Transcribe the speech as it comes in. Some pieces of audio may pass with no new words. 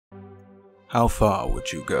How far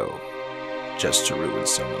would you go just to ruin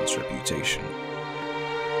someone's reputation?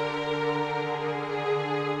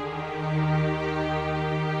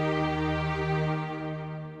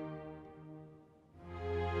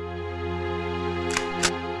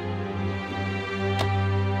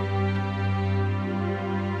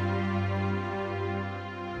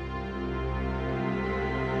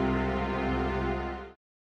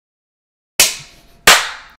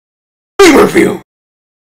 Review!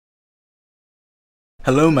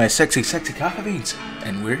 Hello my sexy coffee beans,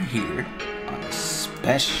 and we're here on a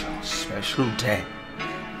special day.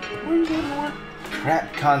 We're getting more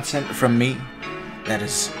crap content from me that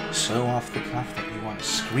is so off the cuff that you want to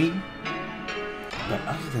scream. But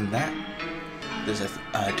other than that, there's a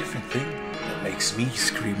different thing that makes me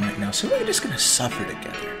scream right now, so we're just gonna suffer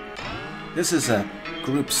together. This is a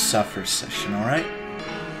group suffer session, alright?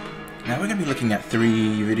 Now we're gonna be looking at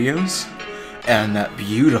 3 videos. And that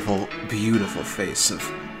beautiful face of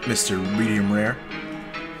Mr. Medium Rare.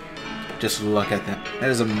 Just look at that.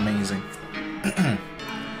 That is amazing.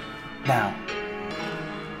 Now,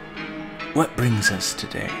 what brings us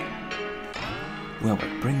today? Well,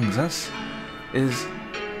 what brings us is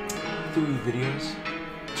 3 videos.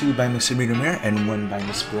 2 by Mr. Medium Rare and 1 by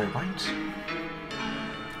Miss Blaire.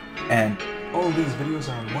 And all these videos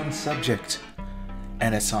are on one subject.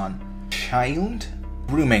 And it's on child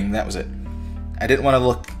grooming. That was it. I didn't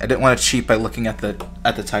want to cheat by looking at the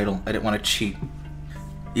title. I didn't want to cheat,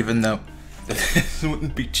 even though this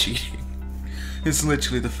wouldn't be cheating. It's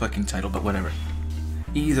literally the fucking title, but whatever.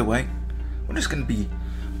 Either way, we're just gonna be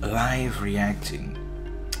live reacting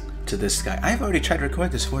to this guy. I've already tried to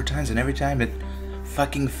record this 4 times, and every time it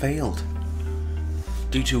fucking failed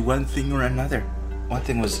due to one thing or another. One of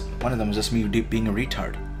them was just me being a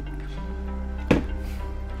retard.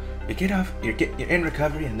 You're in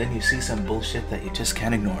recovery, and then you see some bullshit that you just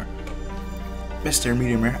can't ignore. Mr.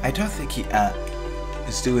 Medium Rare, I don't think he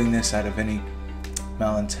is doing this out of any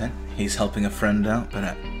malintent. He's helping a friend out,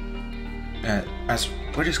 but as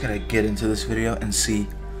we're just gonna get into this video and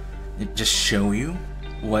just show you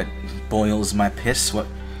what boils my piss, what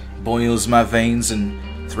boils my veins,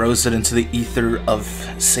 and throws it into the ether of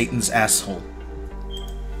Satan's asshole.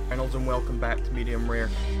 And welcome back to Medium Rare,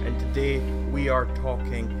 and today we are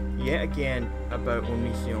talking yet again about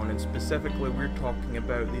Onision, and specifically we're talking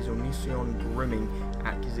about these Onision grooming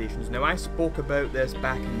accusations. Now, I spoke about this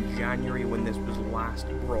back in January when this was last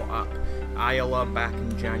brought up. Ayala back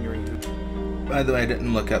in January. By the way, I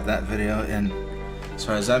didn't look up that video, and as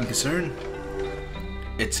far as I'm concerned,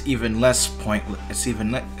 it's even less pointless.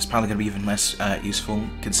 It's probably gonna be even less useful,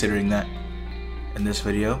 considering that in this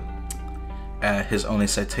video, his only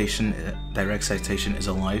citation, direct citation, is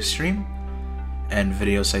a live stream, and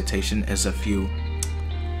video citation is a few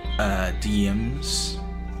DMs.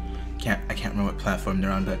 I can't remember what platform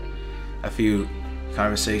they're on, but a few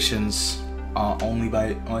conversations only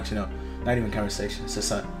by. Oh, actually no, not even conversations. It's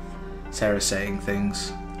just Sarah saying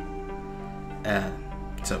things.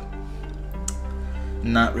 So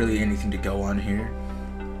not really anything to go on here.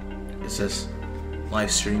 It's just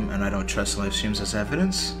live stream, and I don't trust live streams as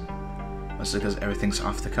evidence. Mostly because everything's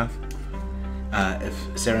off the cuff. If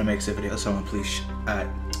Sarah makes a video, someone please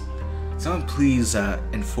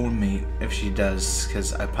inform me if she does,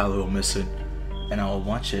 because I probably will miss it, and I will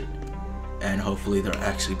watch it, and hopefully there'll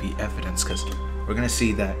actually be evidence, because we're gonna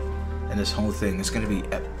see that in this whole thing. It's gonna be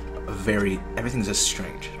everything's just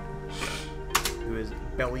strange. Who is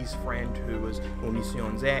Billy's friend, who was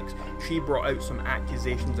Onision's ex, she brought out some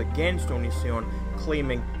accusations against Onision,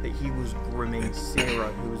 claiming that he was grooming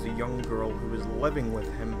Sarah, who was a young girl who was living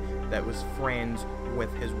with him, that was friends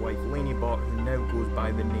with his wife Lanybot, who now goes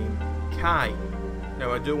by the name Kai.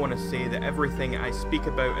 Now, I do want to say that everything I speak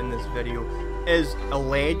about in this video is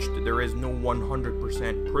alleged. There is no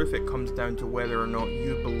 100% proof. It comes down to whether or not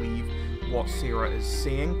you believe what Sarah is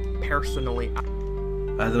saying. Personally,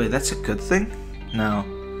 by the way, that's a good thing. Now,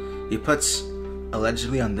 he puts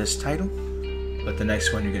allegedly on this title, but the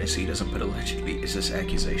next one you're gonna see doesn't put allegedly. It's just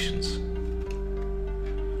accusations,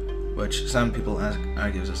 which some people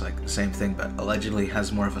argue is like the same thing, but allegedly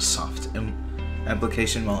has more of a soft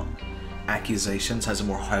implication, while accusations has a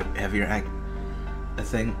more heavier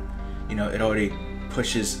thing. You know, it already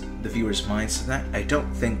pushes the viewer's minds to that. I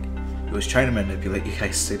don't think it was trying to manipulate you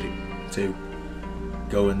guys to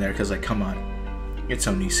go in there, because like, come on, it's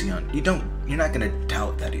Onision. You're not gonna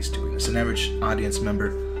doubt that he's doing this. An average audience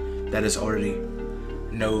member that is already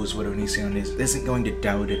knows what Onision is isn't going to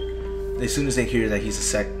doubt it. As soon as they hear that he's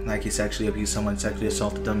he sexually abused someone, sexually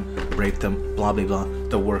assaulted them, raped them, blah blah blah,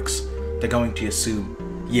 the works, they're going to assume,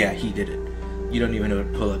 yeah, he did it. You don't even know to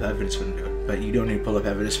pull up evidence for him to do it. but you don't need to pull up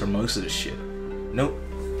evidence for most of this shit. Nope.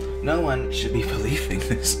 No one should be believing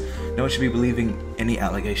this. No one should be believing any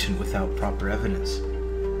allegation without proper evidence.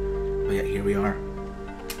 But yet here we are.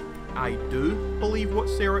 I do believe what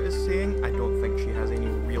Sarah is saying. I don't think she has any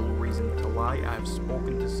real reason to lie. I have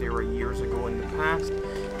spoken to Sarah years ago in the past,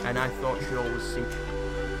 and I thought she always seemed...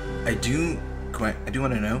 I do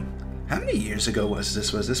want to know, how many years ago was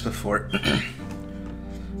this? Was this before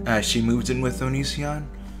she moved in with Onision?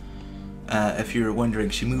 If you're wondering,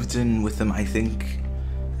 she moved in with him, I think,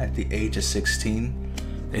 at the age of 16.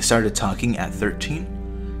 They started talking at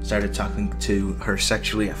 13. Started talking to her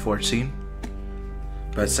sexually at 14.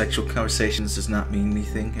 But sexual conversations does not mean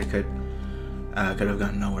anything. It could have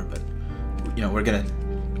gone nowhere, but you know, we're gonna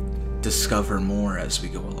discover more as we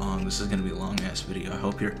go along. This is gonna be a long ass video. I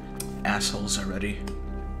hope your assholes are ready.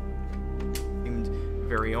 Seemed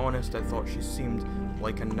very honest. I thought she seemed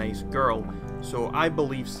like a nice girl. So I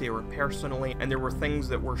believe Sarah personally, and there were things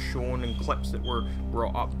that were shown and clips that were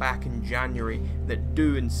brought up back in January that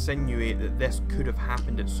do insinuate that this could have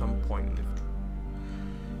happened at some point.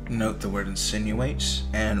 Note the word insinuates,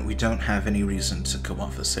 and we don't have any reason to go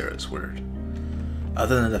off of Sarah's word.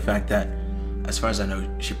 Other than the fact that, as far as I know,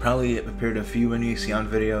 she probably appeared in a few Onision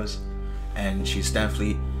videos, and she's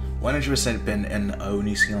definitely 100% been in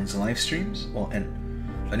Onision's live streams. Well, and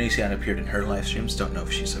Onision appeared in her live streams. Don't know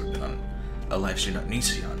if she's ever been on a live stream that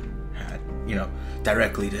Onision had, you know,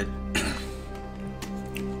 directly did.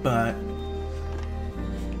 But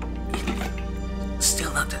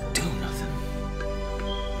still not to do nothing.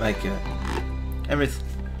 Like, everything.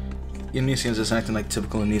 Onision's just acting like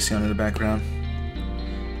typical Onision in the background.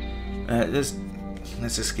 Let's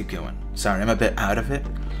just keep going. Sorry, I'm a bit out of it.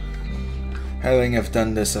 Having have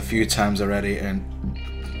done this a few times already and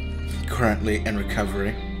currently in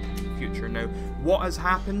recovery. Future now. What has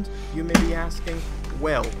happened, you may be asking?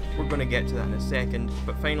 Well, we're going to get to that in a second,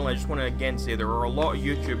 but finally I just want to again say there are a lot of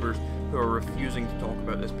YouTubers who are refusing to talk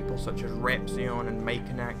about this, people such as Repzion and Mike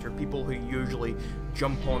and Actor, people who usually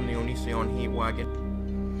jump on the Onision hate wagon.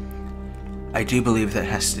 I do believe that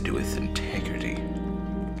has to do with integrity.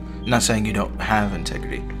 I'm not saying you don't have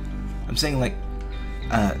integrity. I'm saying, like,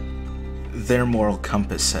 their moral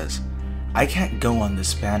compass says, I can't go on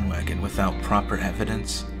this bandwagon without proper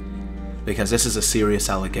evidence, because this is a serious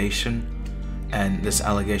allegation, and this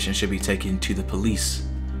allegation should be taken to the police,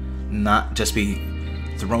 not just be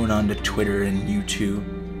thrown onto Twitter and YouTube.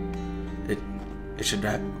 It should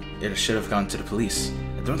have gone to the police.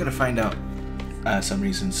 They're gonna find out some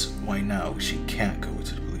reasons why now she can't go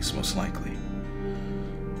to the police, most likely.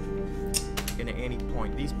 And at any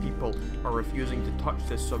point, these people are refusing to touch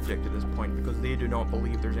this subject at this point because they do not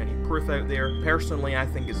believe there's any proof out there. Personally, I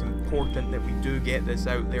think it's important that we do get this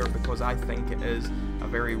out there because I think it is a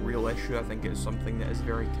very real issue. I think it is something that is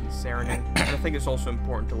very concerning, and I think it's also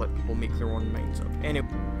important to let people make their own minds up. Anyway,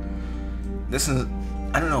 this is,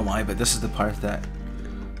 I don't know why, but this is the part that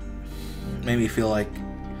made me feel like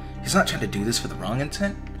he's not trying to do this for the wrong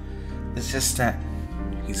intent. It's just that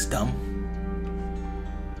he's dumb.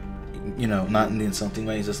 You know, not in the insulting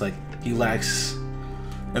way. He's just like, he lacks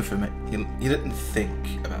information. He didn't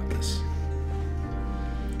think about this.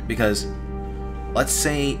 Because, let's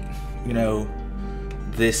say, you know,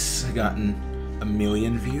 this had gotten 1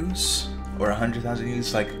 million views or 100,000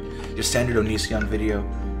 views, like your standard Onision video,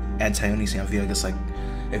 anti-Onision video gets like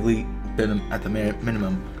at least been at the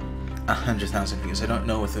minimum 100,000 views. I don't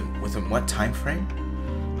know within what time frame.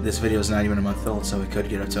 This video is not even a month old, so it could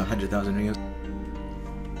get up to 100,000 views.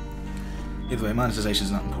 Either way, monetization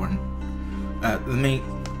is not important. The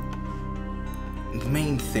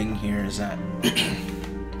main thing here is that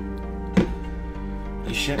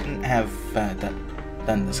you shouldn't have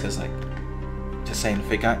done this, because, like, just saying,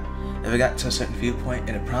 if it got to a certain viewpoint,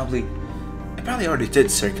 and it probably already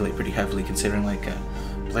did circulate pretty heavily, considering, like,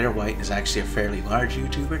 Blaire White is actually a fairly large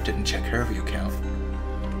YouTuber. Didn't check her view count.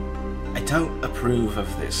 I don't approve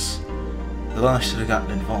of this. The law should have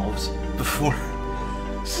gotten involved before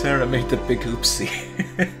Sarah made the big oopsie.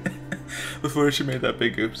 Before she made that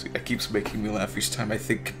big oopsie. It keeps making me laugh each time I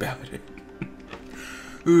think about it.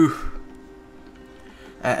 Ooh.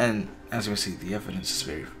 And as we see, the evidence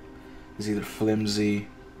is either flimsy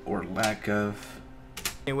or lack of.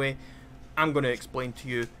 Anyway, I'm going to explain to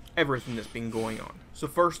you everything that's been going on. So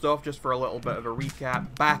first off, just for a little bit of a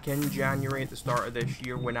recap, back in January at the start of this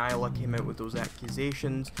year when Isla came out with those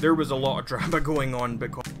accusations, there was a lot of drama going on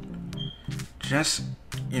because... Just,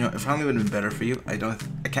 you know, it probably would have been better for you. I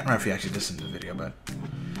can't remember if you actually listened to the video, but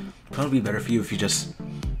it'd probably be better for you if you just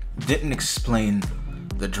didn't explain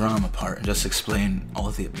the drama part and just explain all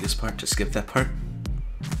of the abuse part. Just skip that part.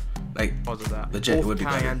 Like, because of that. legit, it Both would be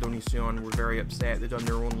Kai better. and Onision were very upset. They'd done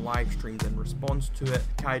their own live streams in response to it.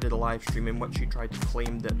 Kai did a live stream in which she tried to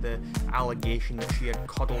claim that the allegation that she had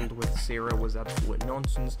cuddled with Sarah was absolute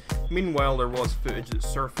nonsense. Meanwhile, there was footage that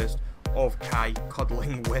surfaced of Kai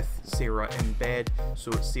cuddling with Sarah in bed, so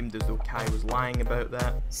it seemed as though Kai was lying about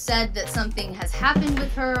that. Said that something has happened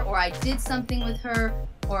with her, or I did something with her,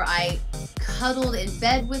 or I cuddled in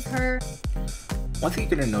bed with her. One thing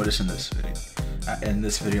you're gonna notice in this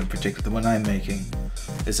video in particular, the one I'm making,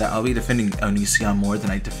 is that I'll be defending Onision more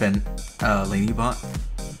than I defend Ladybot,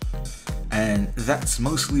 and that's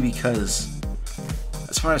mostly because,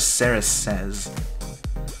 as far as Sarah says,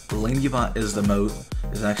 Ladybot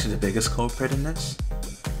is actually the biggest culprit in this,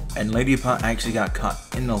 and Ladybot actually got caught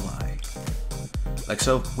in a lie. Like,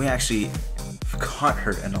 so we actually caught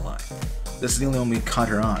her in a lie. This is the only one we caught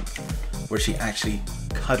her on, where she actually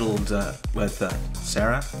cuddled with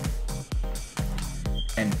Sarah.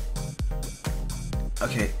 And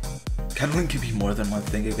okay, cuddling could be more than one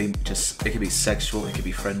thing. It could be sexual, it could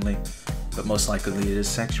be friendly, but most likely it is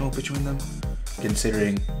sexual between them,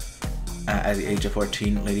 considering at the age of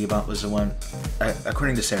 14, Ladybot was the one,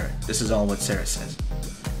 according to Sarah, this is all what Sarah says.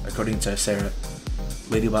 According to Sarah,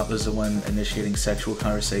 Ladybot was the one initiating sexual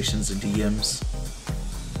conversations and DMs,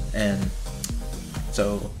 and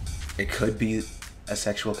so it could be a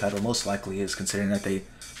sexual cuddle. Most likely is, considering that they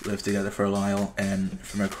lived together for a while, and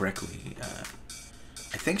if I remember correctly,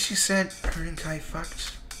 I think she said her and Kai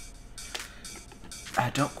fucked.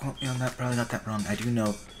 Don't quote me on that, probably not that wrong. I do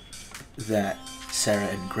know that Sarah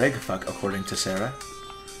and Greg fuck, according to Sarah,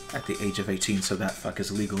 at the age of 18, so that fuck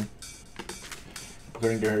is legal.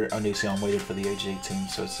 According to her, Onision waited for the age of 18,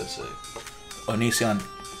 so it's just Onision,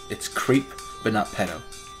 it's creep, but not pedo.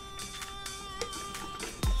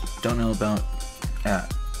 Don't know about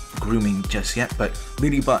grooming just yet, but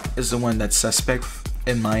Ladybot is the one that's suspect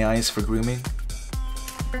in my eyes for grooming.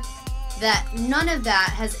 That none of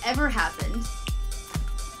that has ever happened.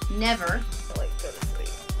 Never.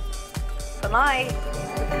 Good night.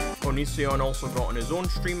 Onision also got on his own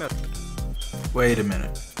stream. Wait a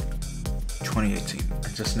minute. 2018. I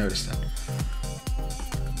just noticed that.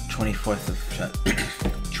 24th of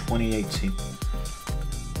 2018.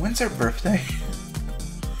 When's her birthday?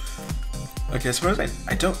 Okay, I suppose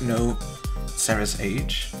I don't know Sarah's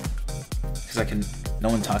age, because no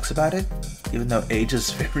one talks about it, even though age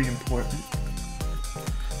is very important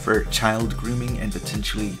for child grooming and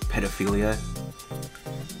potentially pedophilia.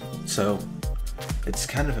 So it's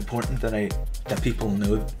kind of important that people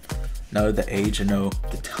know the age and know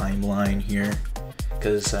the timeline here,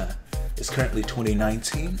 because it's currently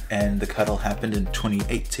 2019 and the cuddle happened in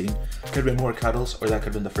 2018. Could have been more cuddles, or that could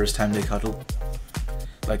have been the first time they cuddled.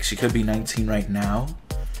 Like, she could be 19 right now,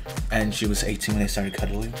 and she was 18 when they started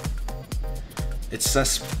cuddling. It's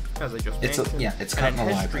just, as I just mentioned, it's kind of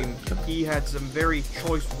a lie. Stream, he had some very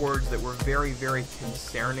choice words that were very, very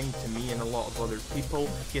concerning to me and a lot of other people.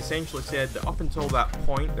 He essentially said that up until that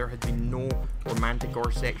point, there had been no romantic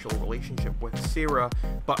or sexual relationship with Sarah,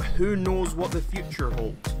 but who knows what the future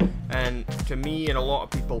holds? And to me and a lot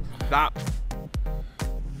of people, that...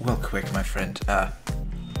 Well, quick, my friend,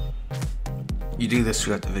 you do this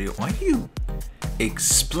throughout the video. Why do you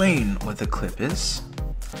explain what the clip is?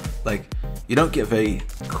 Like, you don't give a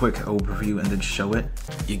quick overview and then show it.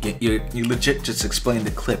 You legit just explain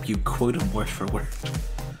the clip. You quote them word for word,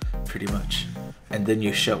 pretty much, and then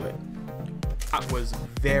you show it. That was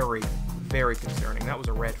very, very concerning. That was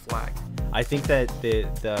a red flag. I think that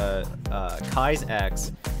the Kai's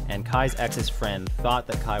ex and Kai's ex's friend thought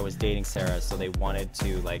that Kai was dating Sarah, so they wanted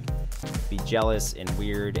to like be jealous and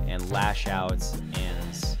weird and lash out,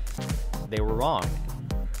 and they were wrong.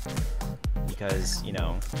 Because, you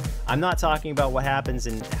know, I'm not talking about what happens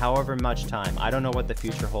in however much time. I don't know what the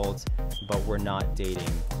future holds, but we're not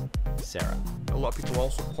dating Sarah. A lot of people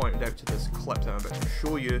also pointed out to this clip that I'm about to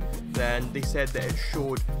show you, then they said that it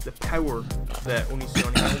showed the power that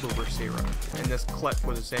Onision held over Sarah. And this clip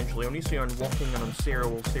was essentially Onision walking in on Sarah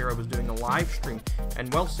while Sarah was doing a live stream.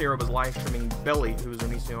 And while Sarah was live streaming Billy, who was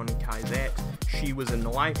Onision and Kai's ex, she was in the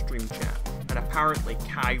live stream chat. And apparently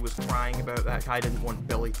Kai was crying about that. Kai didn't want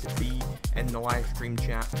Billy to be in the live stream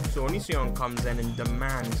chat. So Onision comes in and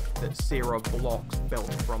demands that Sarah blocks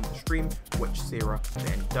Billy from the stream, which Sarah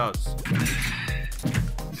then does.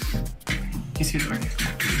 He's here.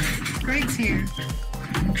 Greg's here.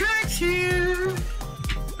 Greg's here!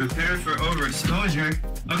 Prepare for overexposure.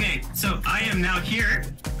 Okay, so I am now here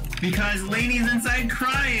because Lainey's inside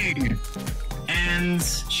crying. And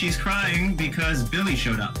she's crying because Billy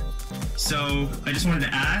showed up. So I just wanted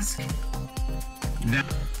to ask that...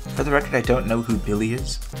 For the record, I don't know who Billy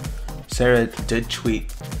is. Sarah did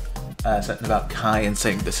tweet something about Kai and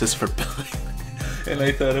saying this is for Billy, and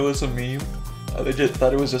I thought it was a meme. I legit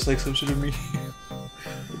thought it was just like some sort of meme,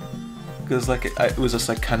 because like it was just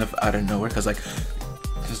like kind of out of nowhere. Because like,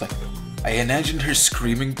 just like I imagined her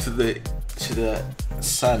screaming to the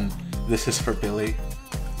sun, "This is for Billy,"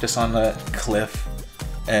 just on a cliff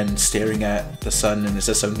and staring at the sun, and it's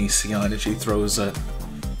just Onision, and she throws a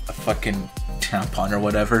fucking tampon or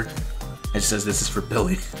whatever, and she says, "This is for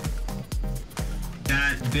Billy."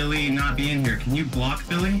 That Billy not being here. Can you block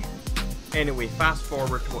Billy? Anyway, fast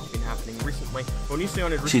forward to what's been happening recently.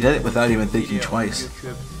 Onision had She did it without even thinking twice.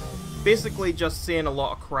 YouTube, basically just saying a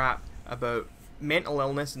lot of crap about mental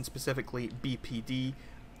illness and specifically BPD,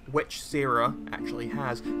 which Sarah actually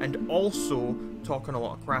has, and also talking a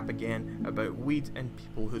lot of crap again about weed and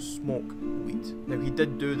people who smoke weed. Now he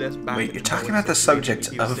did do this back. Wait, in you're the talking early about the 60s. subject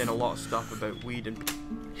He was of- saying a lot of stuff about weed and.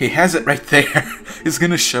 He has it right there. He's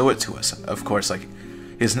gonna show it to us. Of course, like,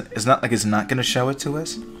 it's not like he's not gonna show it to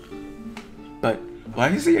us. But why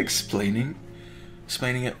is he explaining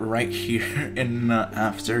it right here and not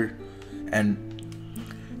after?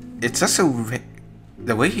 And it's just so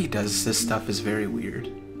the way he does this stuff is very weird.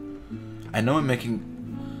 I know I'm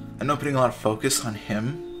putting a lot of focus on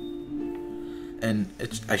him, and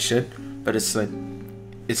I should, but it's like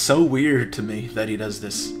it's so weird to me that he does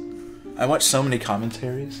this. I watch so many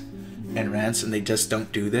commentaries and rants, and they just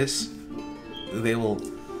don't do this. They will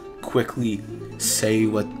quickly say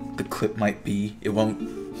what the clip might be. It won't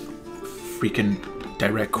freaking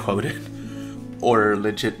direct quote it, or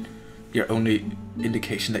legit your only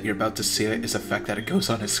indication that you're about to see it is the fact that it goes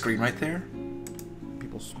on his screen right there.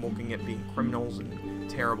 People smoking it being criminals and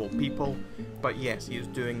terrible people. But yes, he is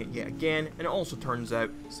doing it yet again, and it also turns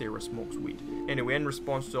out Sarah smokes weed. Anyway, in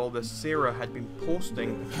response to all this, Sarah had been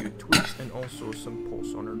posting a few tweets and also some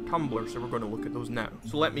posts on her Tumblr, so we're going to look at those now.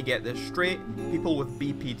 So let me get this straight. People with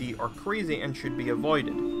BPD are crazy and should be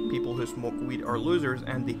avoided. People who smoke weed are losers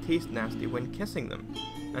and they taste nasty when kissing them.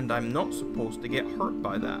 And I'm not supposed to get hurt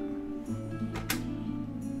by that.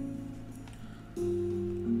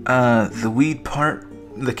 The weed part,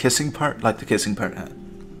 the kissing part, like the kissing part,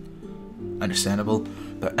 understandable,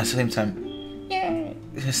 but at the same time, yeah,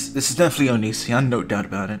 this is definitely Onision, no doubt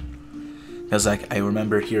about it. Because like I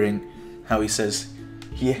remember hearing how he says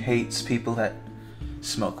he hates people that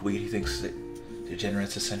smoke weed. He thinks that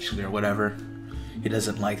degenerates essentially or whatever. He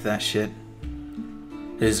doesn't like that shit.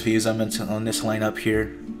 His views on mental illness line up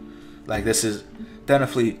here. Like this is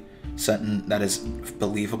definitely something that is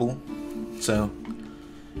believable. So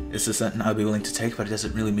this is something I'll be willing to take, but it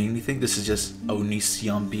doesn't really mean anything. This is just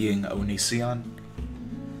Onision being Onision.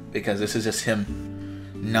 Because this is just him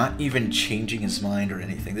not even changing his mind or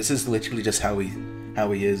anything. This is literally just how he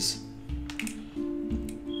is.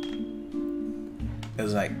 It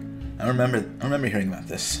was like I remember hearing about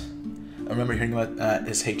this. I remember hearing about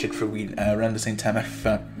his hatred for weed around the same time I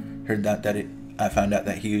found out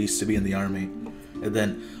that he used to be in the army. And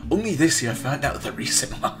then only this year I found out the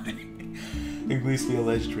reason why. At least the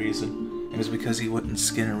alleged reason. It was because he wouldn't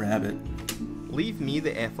skin a rabbit. Leave me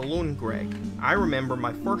the F alone, Greg. I remember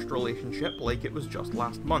my first relationship like it was just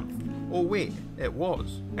last month. Oh wait, it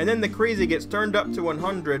was. And then the crazy gets turned up to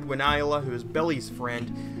 100 when Isla, who is Billy's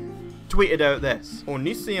friend, tweeted out this.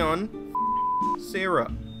 Onision Sarah,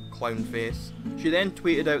 clown face. She then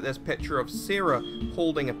tweeted out this picture of Sarah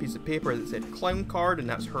holding a piece of paper that said clown card, and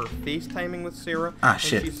that's her FaceTiming with Sarah. Ah,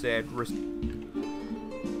 shit. And she said,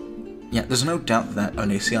 yeah, there's no doubt that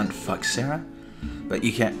Onision fucks Sarah, but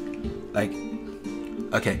you can't, like,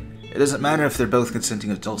 okay, it doesn't matter if they're both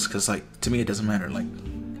consenting adults, because, like, to me it doesn't matter, like,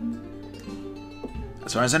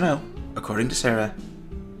 as far as I know, according to Sarah,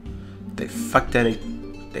 they fucked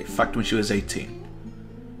when she was 18,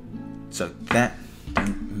 so that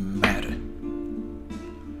doesn't matter.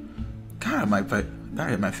 God,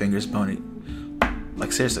 my finger's bony,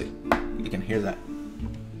 like, seriously, you can hear that.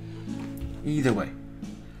 Either way.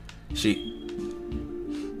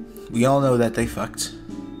 We all know that they fucked.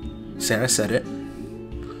 Sarah said it,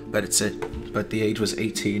 but the age was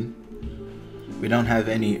 18. We don't have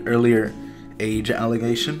any earlier age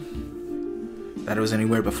allegation that it was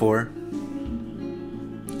anywhere before.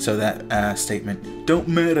 So that statement don't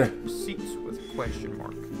matter. Receipts with question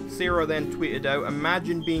mark. Sarah then tweeted out,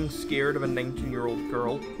 imagine being scared of a 19-year-old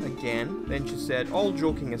girl again. Then she said, all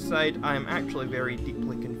joking aside, I am actually very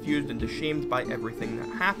deeply confused and ashamed by everything that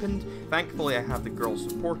happened. Thankfully I have the girls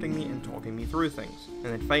supporting me and talking me through things.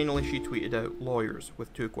 And then finally she tweeted out lawyers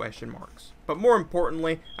with 2 question marks. But more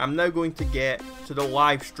importantly, I'm now going to get to the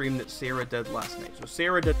live stream that Sarah did last night. So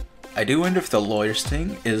Sarah did... I do wonder if the lawyers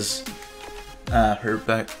thing is her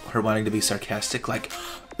wanting to be sarcastic, like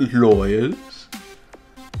lawyers.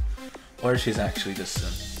 Or she's actually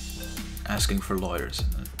just asking for lawyers.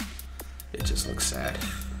 And it just looks sad.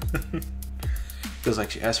 Feels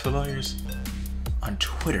like she asked for lawyers on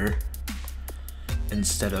Twitter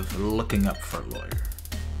instead of looking up for a lawyer.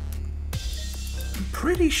 I'm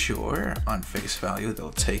pretty sure on face value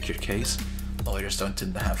they'll take your case. Lawyers don't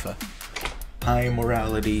tend to have a high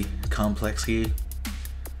morality complex here.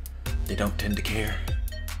 They don't tend to care.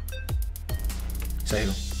 So,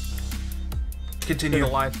 continue. Did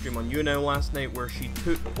a live stream on YouNow last night where she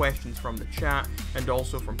took questions from the chat and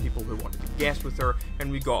also from people who wanted to guest with her,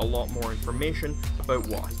 and we got a lot more information about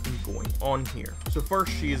what has been going on here. So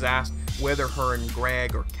first she is asked whether her and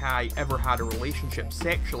Greg or Kai ever had a relationship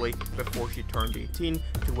sexually before she turned 18,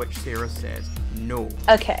 to which Sarah says no.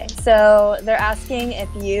 Okay, so they're asking if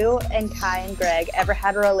you and Kai and Greg ever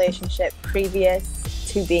had a relationship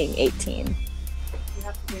previous to being 18. You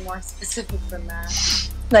have to be more specific than that.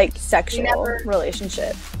 Like sexual never-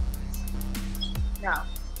 relationship. No.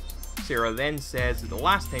 Sarah then says that the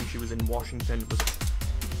last time she was in Washington was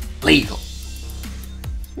Legal.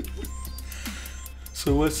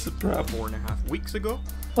 So what's the problem? 4.5 weeks ago.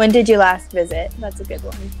 When did you last visit? That's a good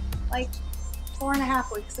one. Like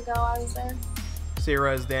 4.5 weeks ago I was there.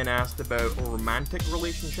 Sarah is then asked about a romantic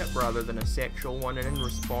relationship rather than a sexual one, and in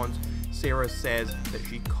response, Sarah says that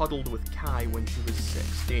she cuddled with Kai when she was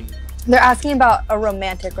 16. They're asking about a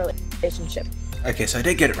romantic relationship. Okay, so I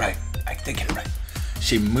did get it right.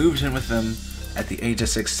 She moved in with them at the age of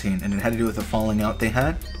 16, and it had to do with the falling out they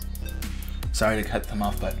had. Sorry to cut them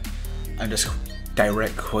off, but I'm just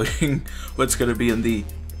direct quoting what's going to be in the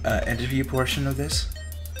interview portion of this.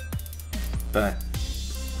 But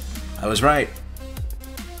I was right.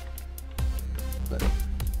 But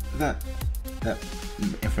that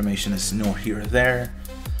information is nor here or there.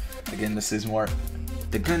 Again, this is more.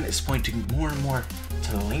 The gun is pointing more and more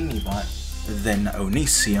to Lanybot than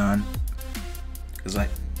Onision. Because, like,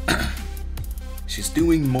 she's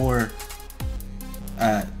doing more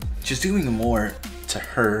to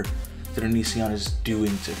her than Onision is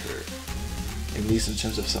doing to her. At least in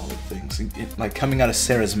terms of solid things. Like, coming out of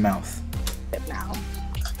Sarah's mouth. Now,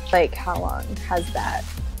 like, how long has that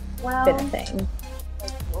Well, been a thing?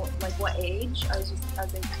 like what age? I was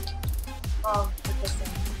 18. Oh, the kissing.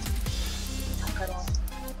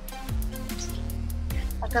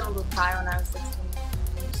 I cuddled with Kai when I was 16.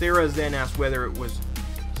 Sarah is then asked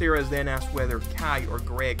whether Kai or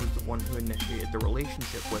Greg was the one who initiated the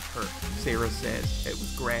relationship with her. Sarah says it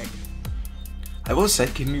was Greg. I will say,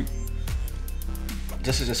 can you...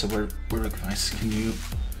 This is just a word of advice. Can you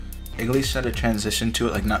at least try to transition to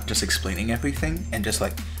it, like not just explaining everything, and just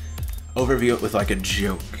like overview it with like a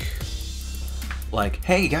joke. Like,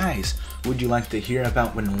 hey guys, would you like to hear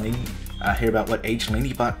about when hear about what age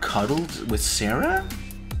Lanybot cuddled with Sarah?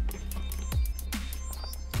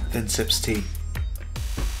 Then sips tea.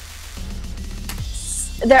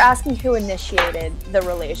 They're asking who initiated the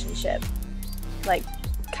relationship, like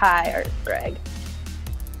Kai or Greg.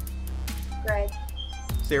 Greg.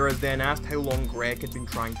 Sarah is then asked how long Greg had been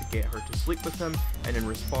trying to get her to sleep with him, and in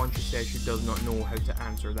response she says she does not know how to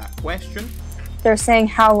answer that question. They're saying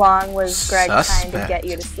how long was Greg trying to Suspect. get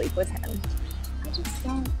you to sleep with him? I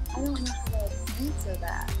don't know how to answer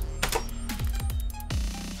that.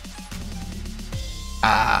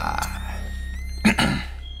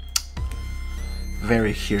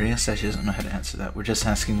 Very curious that she doesn't know how to answer that. We're just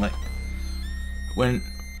asking, like, when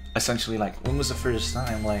was the first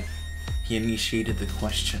time, like, he initiated the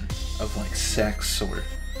question of, like, sex, or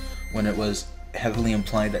when it was heavily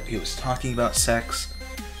implied that he was talking about sex?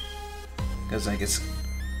 Because, like, it's,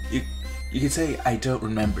 you could say, I don't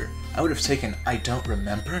remember. I would have taken, I don't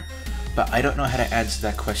remember, but I don't know how to answer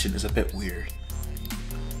that question is a bit weird.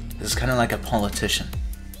 It's kind of like a politician.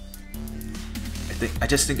 I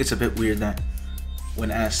just think it's a bit weird that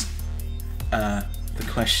when asked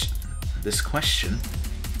this question,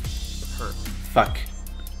 Her. fuck.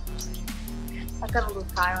 I cuddled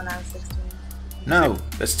with Kai when I was 16. No,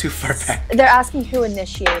 that's too far back. They're asking who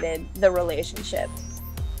initiated the relationship.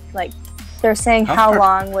 Like, they're saying How how far-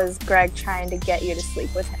 long was Greg trying to get you to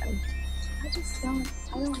sleep with him? I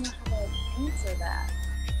don't know how to answer that.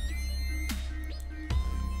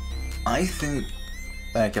 I think,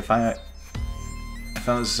 like, if I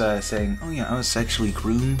was saying, oh yeah, I was sexually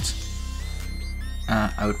groomed,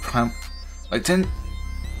 I would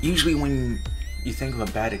usually when you think of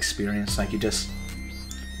a bad experience, like, you just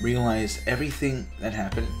realize everything that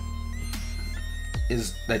happened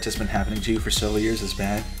that's just been happening to you for several years is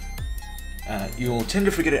bad. You'll tend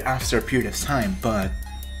to forget it after a period of time, but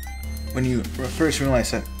when you first realize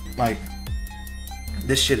that, like,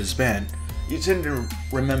 this shit is bad, you tend to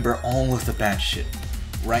remember all of the bad shit.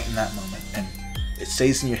 right in that moment, and it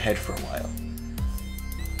stays in your head for a while.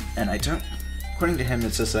 And I don't, according to him,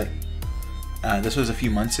 it's just like, this was a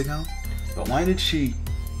few months ago, but why did she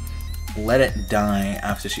let it die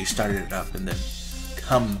after she started it up and then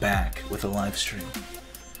come back with a live stream,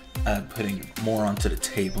 putting more onto the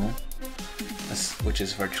table, which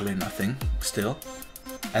is virtually nothing still.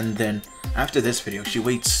 And then after this video, she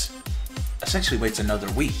essentially waits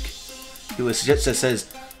another week. It was just that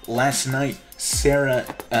says, last night Sarah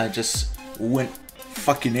just went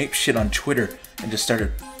fucking apeshit on Twitter and just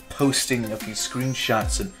started posting a few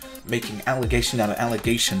screenshots and making allegation out of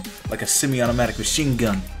allegation like a semi-automatic machine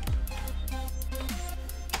gun.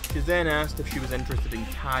 She then asked if she was interested in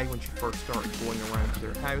Kai when she first started going around to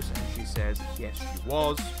their house, and she says yes, she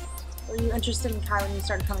was. Were you interested in Kai when you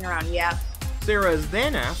started coming around? Yeah. Sarah is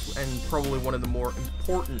then asked, and probably one of the more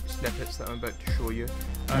important snippets that I'm about to show you,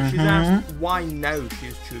 she's asked why now she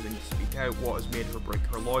is choosing to speak out, what has made her break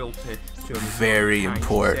her loyalty to him. Very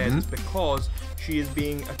important. She says because she is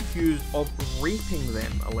being accused of raping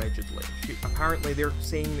them, allegedly. Apparently they're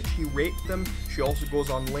saying that she raped them. She also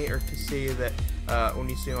goes on later to say that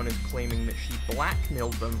Onision is claiming that she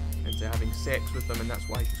blackmailed them into having sex with them, and that's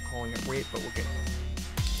why she's calling it rape, but we'll get...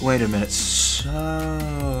 Wait a minute,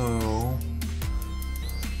 so...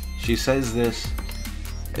 She says this,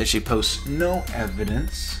 that she posts no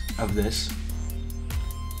evidence of this,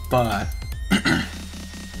 but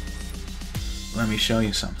let me show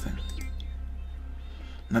you something.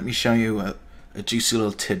 Let me show you a juicy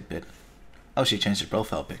little tidbit. Oh, she changed her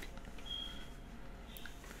profile pic.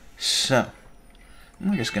 So,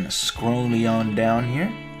 we're just gonna scroll on down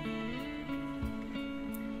here.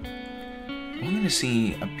 We're gonna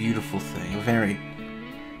see a beautiful thing, a very,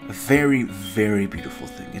 very beautiful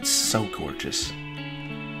thing. It's so gorgeous.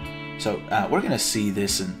 So, we're gonna see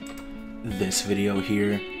this in this video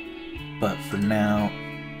here, but for now,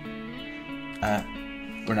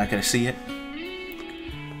 we're not gonna see it.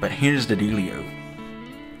 But here's the dealio.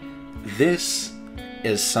 This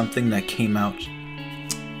is something that came out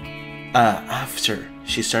after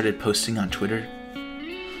she started posting on Twitter.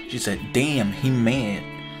 She said, damn, he mad.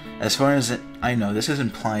 As far as I know, this is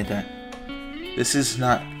implied that this is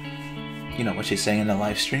not, you know, what she's saying in the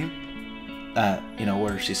live stream. You know,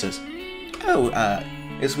 where she says, oh,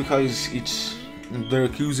 it's because they're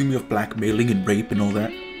accusing me of blackmailing and rape and all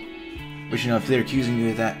that. But you know, if they're accusing you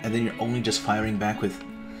of that, and then you're only just firing back with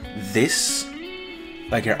this,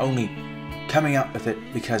 like you're only coming out with it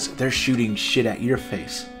because they're shooting shit at your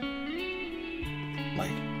face.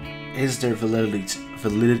 Like, is there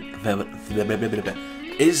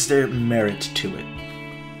is there merit to it?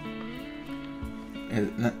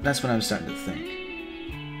 That's what I'm starting to think.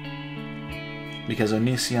 Because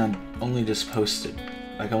Onision only just posted,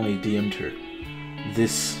 like only DM'd her,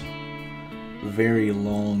 this very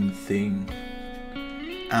long thing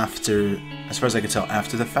after, as far as I could tell,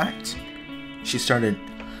 after the fact. She started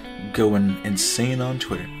going insane on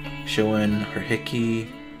Twitter, showing her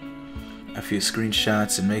hickey, a few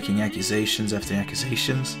screenshots, and making accusations after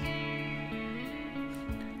accusations.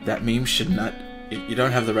 That meme should not... You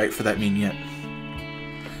don't have the right for that meme yet.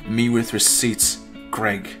 Me with receipts,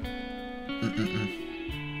 Greg.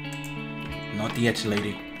 Not yet,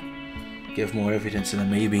 lady. Give more evidence and then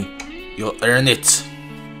maybe you'll earn it.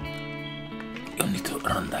 You'll need to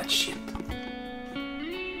earn that shit.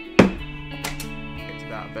 Get to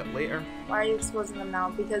that a bit later. Why are you exposing them now?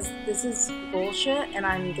 Because this is bullshit and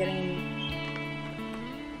I'm getting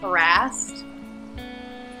harassed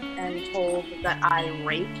and told that I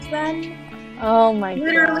raped them. Oh my god.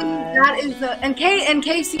 Literally, that is the... in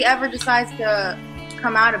case he ever decides to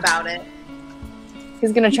come out about it.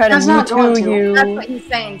 He's gonna try to Me Too you. That's what he's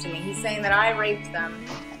saying to me. He's saying that I raped them.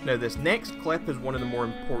 Now this next clip is one of the more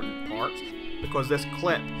important parts, because this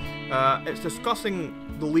clip, it's discussing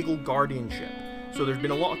the legal guardianship. So there's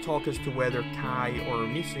been a lot of talk as to whether Kai or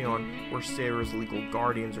Onision were Sarah's legal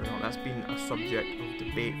guardians or not. That's been a subject of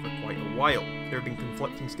debate for quite a while. There have been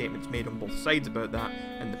conflicting statements made on both sides about that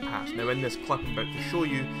in the past. Now in this clip I'm about to show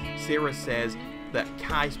you, Sarah says that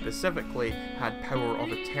Kai specifically had power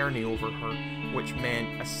of attorney over her, which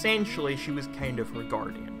meant essentially she was kind of her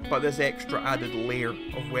guardian. But this extra added layer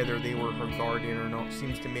of whether they were her guardian or not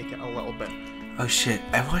seems to make it a little bit... Oh shit,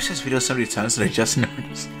 I've watched this video so many times that I just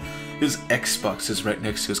noticed his Xbox is right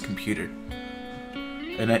next to his computer.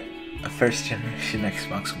 And a first generation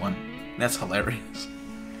Xbox One. That's hilarious.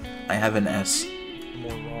 I have an S.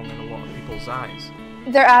 More wrong in a lot of people's eyes.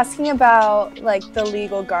 They're asking about like the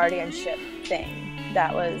legal guardianship thing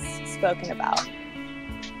that was spoken about.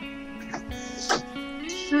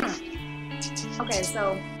 Okay,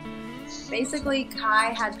 so Basically,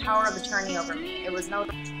 Kai had power of attorney over me. It was no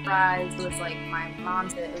surprise. It was like my mom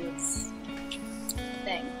said it was a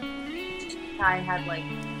thing. Kai had like.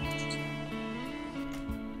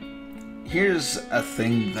 Here's a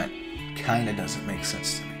thing that kinda doesn't make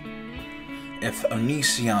sense to me. If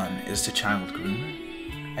Onision is the child groomer,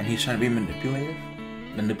 and he's trying to be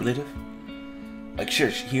manipulative, like sure,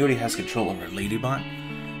 he already has control over Ladybot,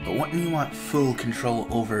 but wouldn't he want full control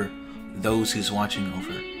over those he's watching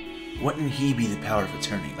over? Wouldn't he be the power of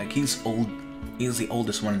attorney? Like he's the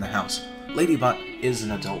oldest one in the house. Ladybot is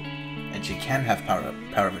an adult, and she can have power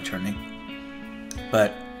of attorney,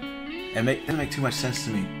 but it doesn't make too much sense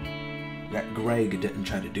to me that Greg didn't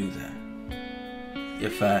try to do that.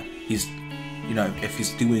 If he's, if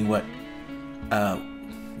he's doing what,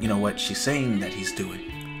 what she's saying that he's doing.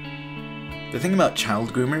 The thing about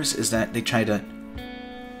child groomers is that they try to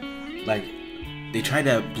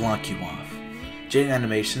block you off. Jade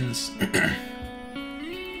Animations,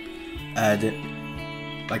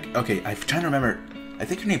 okay, I'm trying to remember. I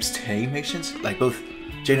think her name's Taymations. Like both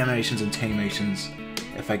Jade Animations and Taymations,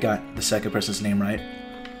 if I got the second person's name right.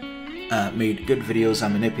 Made good videos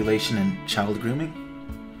on manipulation and child grooming,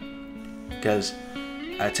 because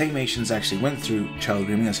Taymations actually went through child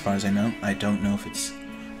grooming as far as I know. I don't know if it's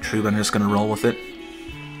true, but I'm just going to roll with it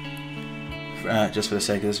just for the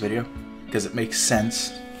sake of this video, because it makes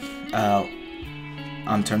sense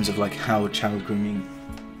on terms of like how child grooming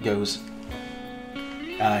goes.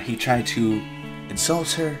 He tried to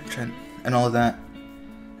insult her and all of that,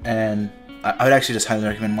 and I would actually just highly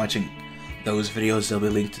recommend watching those videos. They'll be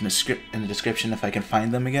linked in the description if I can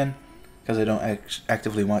find them again, because I don't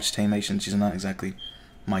actively watch Taymation. She's not exactly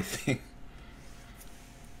my thing.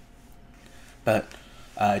 But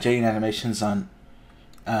Jade Animations on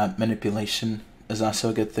manipulation is also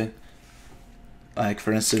a good thing. Like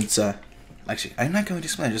for instance, actually I'm not going to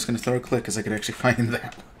explain. I'm just going to throw a clip because I could actually find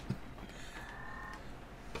that.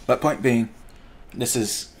 But point being, this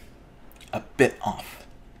is a bit off.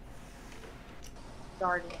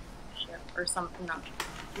 Guardianship or something. No,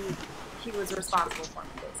 he was responsible for me,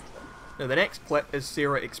 basically. Now the next clip is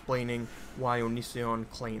Sarah explaining why Onision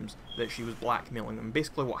claims that she was blackmailing them.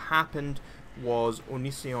 Basically what happened was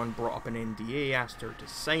Onision brought up an NDA, asked her to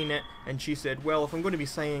sign it, and she said, well, if I'm going to be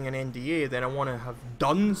signing an NDA, then I want to have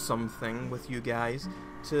done something with you guys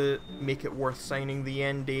to make it worth signing the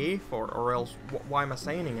NDA for, or else why am I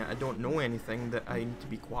signing it? I don't know anything that I need to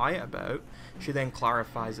be quiet about. She then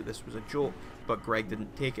clarifies that this was a joke, but Greg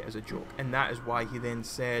didn't take it as a joke, and that is why he then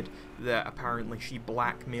said that apparently she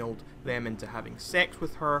blackmailed them into having sex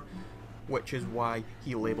with her, which is why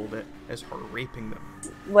he labeled it as her raping them.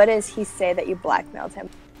 What does he say that you blackmailed him?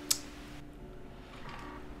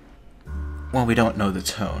 Well, we don't know the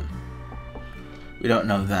tone. We don't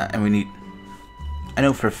know that, and we need... I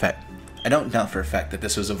don't doubt for a fact that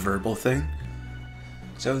this was a verbal thing,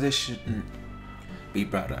 so this shouldn't be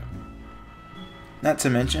brought up. Not to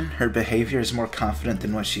mention, her behavior is more confident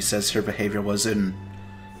than what she says her behavior was in,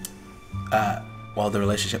 while the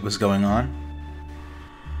relationship was going on.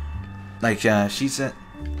 Like, she said...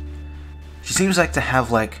 She seems like to have,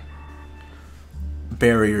 like,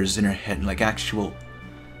 barriers in her head, like actual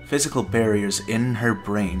physical barriers in her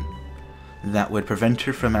brain that would prevent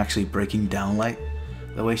her from actually breaking down like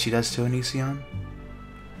the way she does to Onision.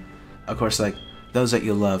 Of course, like, those that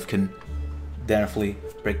you love can definitely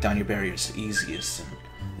break down your barriers the easiest, and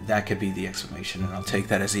that could be the explanation, and I'll take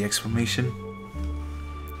that as the explanation.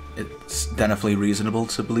 It's definitely reasonable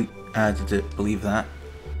to believe that.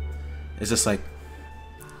 It's just like,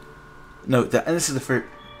 no, and this is the first...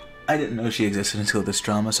 I didn't know she existed until this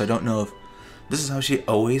drama, so I don't know if this is how she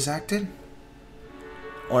always acted,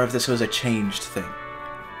 or if this was a changed thing.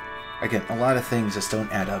 Again, a lot of things just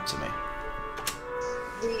don't add up to me.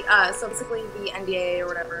 So basically the NDA or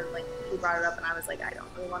whatever, like, he brought it up and I was like, I don't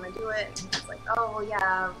really want to do it. And he was like, oh, well,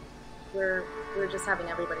 yeah, we're just having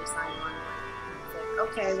everybody sign one. And I was like,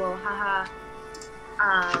 okay, well, haha.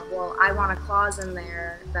 Well, I want a clause in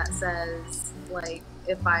there that says, like,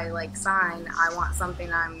 if I, like, sign, I want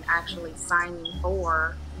something I'm actually signing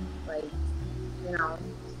for. Like, you know,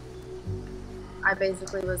 I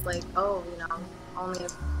basically was like, oh, you know, only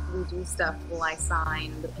if we do stuff will I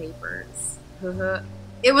sign the papers.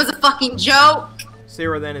 It was a fucking joke!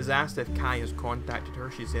 Sarah then is asked if Kai has contacted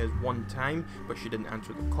her. She says one time, but she didn't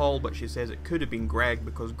answer the call, but she says it could have been Greg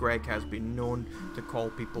because Greg has been known to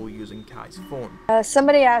call people using Kai's phone.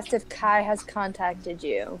 Somebody asked if Kai has contacted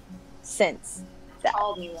you since that.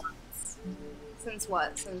 Called me once. Since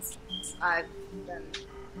what? Since I've been...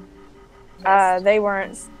 They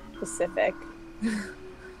weren't specific.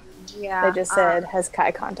 Yeah. They just said, has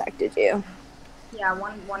Kai contacted you? Yeah,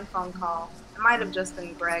 one phone call. It might have just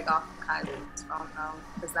been Greg off of Kai's phone though,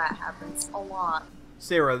 because that happens a lot.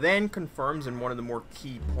 Sarah then confirms in one of the more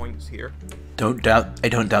key points here I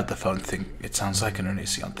don't doubt the phone thing. It sounds like an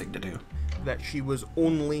Onision thing to do. that she was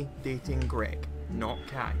only dating Greg, not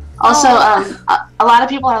Kai. Also, a lot of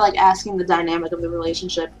people are like asking the dynamic of the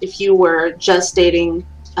relationship. If you were just dating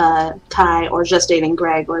Kai or just dating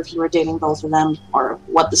Greg, or if you were dating both of them, or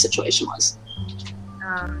what the situation was.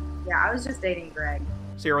 Yeah, I was just dating Greg.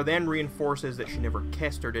 Sarah then reinforces that she never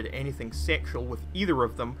kissed or did anything sexual with either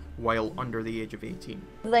of them while under the age of 18.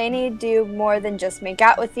 Did Lainey do more than just make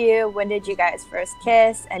out with you? When did you guys first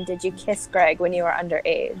kiss? And did you kiss Greg when you were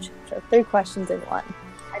underage? So 3 questions in one.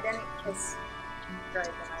 I didn't kiss Greg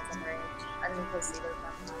when I was underage. I didn't kiss either of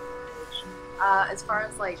them when I was underage. As far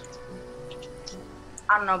as like,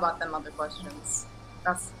 I don't know about them other questions.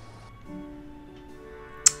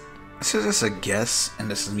 This is just a guess, and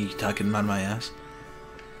this is me talking about my ass.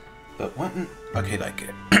 But wouldn't a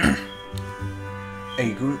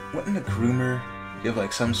groomer give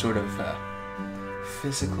like some sort of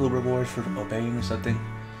physical reward for obeying or something?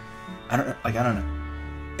 I don't know.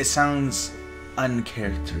 It sounds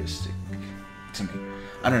uncharacteristic to me.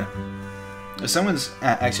 I don't know. If someone's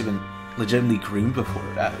actually been legitimately groomed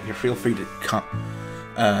before, you feel free to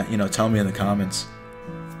tell me in the comments.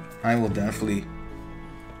 I will definitely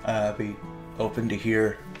be open to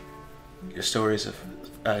hear your stories of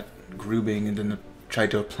grooming and then try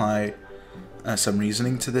to apply some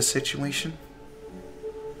reasoning to this situation.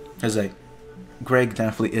 Because Greg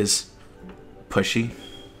definitely is pushy,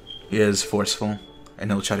 he is forceful, and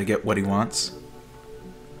he'll try to get what he wants.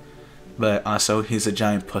 But also, he's a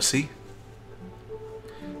giant pussy.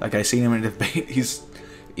 Like, I seen him in the debate,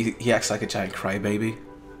 he acts like a giant crybaby.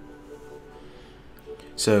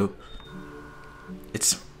 So,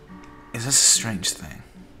 it's just a strange thing.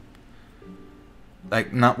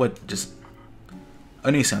 Like, not what just...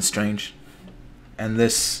 Only sounds strange. And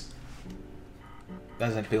this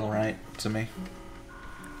doesn't feel right to me.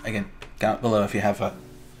 Again, comment below if you have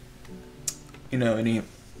any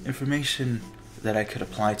information that I could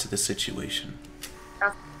apply to the situation.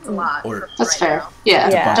 That's a lot. That's right fair. now.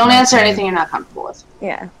 Yeah. Don't answer anything you're not comfortable with.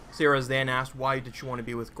 Yeah. Sarah's then asked, why did she want to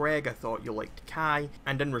be with Greg? I thought you liked Kai.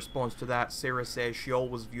 And in response to that, Sarah says she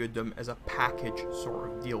always viewed them as a package sort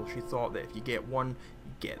of deal. She thought that if you get one,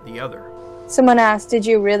 you get the other. Someone asked, did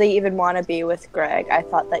you really even want to be with Greg? I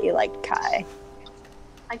thought that you liked Kai.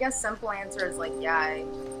 I guess simple answer is like, yeah,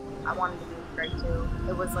 I wanted to be with Greg too.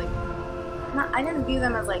 It was like, I didn't view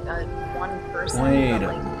them as like a one person, but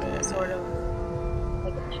like sort of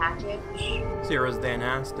like a package. Sarah's then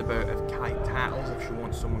asked about if Kai tattles, if she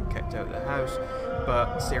wants someone kicked out of the house,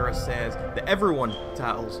 but Sarah says that everyone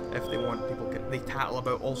tattles if they want people kicked. They tattle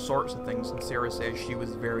about all sorts of things, and Sarah says she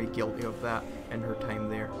was very guilty of that in her time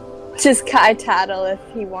there. Does Kai tattle if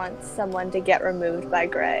he wants someone to get removed by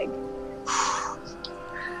Greg?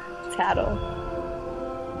 Tattle.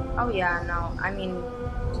 Oh yeah, no, I mean,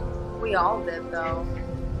 we all did though.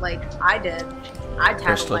 Like, I did. I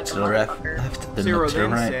tattled like a motherfucker. Sarah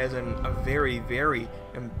then says in a very, very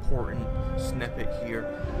important snippet here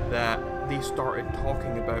that they started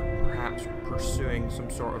talking about perhaps pursuing some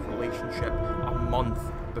sort of relationship a month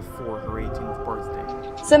before her 18th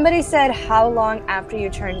birthday. Somebody said, how long after you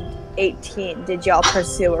turned 18 did y'all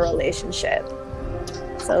pursue a relationship?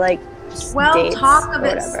 So like, well, dates talk of or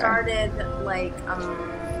it whatever. started like a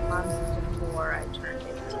month before I turned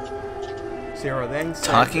 18. Sarah then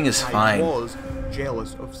said talking is Kai fine. was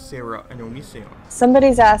jealous of Sarah and Onision.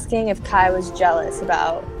 Somebody's asking if Kai was jealous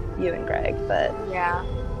about you and Greg, but yeah.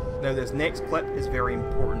 Now this next clip is very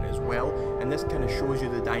important as well, and this kind of shows you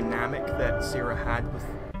the dynamic that Sarah had with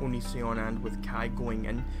Onision and with Kai going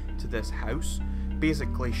into this house.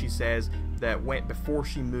 Basically, she says that before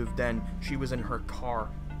she moved in, she was in her car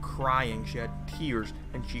crying, she had tears,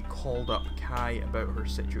 and she called up Kai about her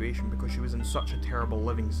situation because she was in such a terrible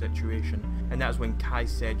living situation. And that's when Kai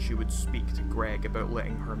said she would speak to Greg about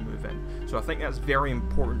letting her move in. So I think that's very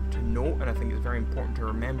important to note, and I think it's very important to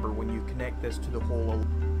remember when you connect this to the whole...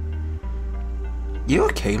 You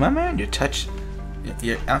okay, my man?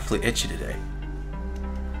 You're awfully itchy today.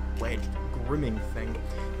 alleged grooming thing,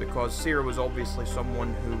 because Sarah was obviously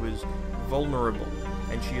someone who was vulnerable,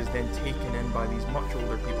 and she is then taken in by these much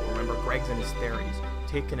older people. Remember, Greg's in his 30s,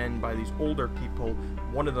 taken in by these older people.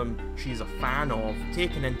 One of them she's a fan of,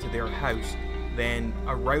 taken into their house, then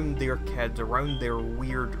around their kids, around their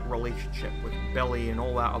weird relationship with Billy and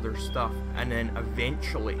all that other stuff, and then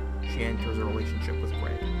eventually she enters a relationship with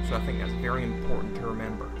Greg. So I think that's very important to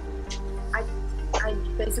remember. I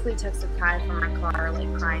basically texted Kai from my car,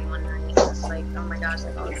 like crying one night. I was like, oh my gosh,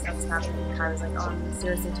 like all this stuff's happening. And Kai was like, oh, I'm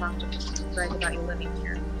seriously talking to Greg about you living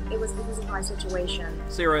here. It was because of my situation.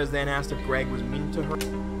 Sarah is then asked if Greg was mean to her.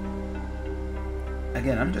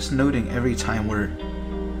 Again, I'm just noting every time where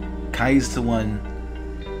Kai's the one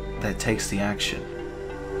that takes the action.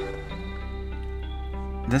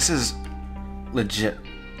 This is legit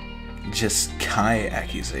just Kai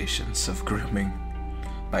accusations of grooming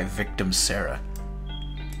by victim Sarah.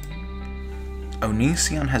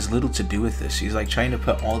 Onision has little to do with this. She's like trying to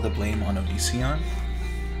put all the blame on Onision,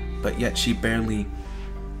 but yet she barely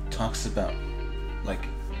talks about like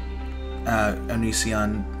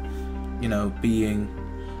Onision, you know, being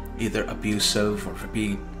either abusive or for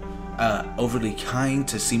being overly kind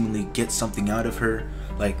to seemingly get something out of her.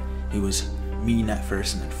 Like he was mean at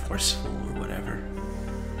first and then forceful or whatever.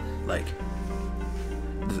 Like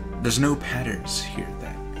there's no patterns here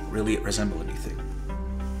that really resemble anything.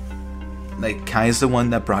 Like Kai's the one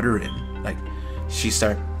that brought her in. Like she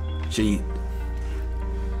texted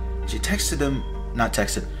him, not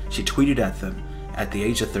texted, she tweeted at them at the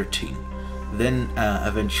age of 13. Then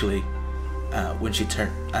eventually when she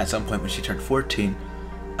turned, at some point when she turned 14,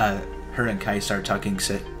 her and Kai started talking,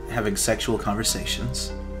 having sexual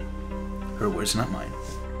conversations. Her words, not mine.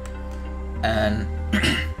 And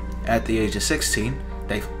at the age of 16,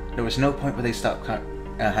 there was no point where they stopped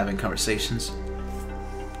having conversations.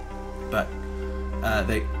 But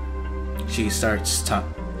she starts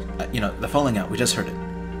the falling out. We just heard it.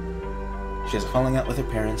 She has a falling out with her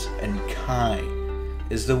parents, and Kai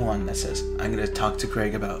is the one that says, "I'm gonna talk to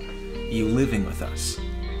Greg about you living with us."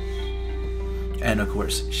 And of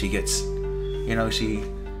course, she gets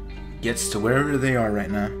to wherever they are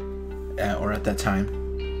right now, or at that time.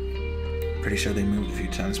 Pretty sure they moved a few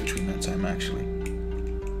times between that time, actually.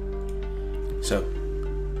 So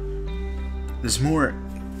there's more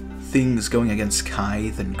things going against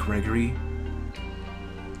Kai than Gregory.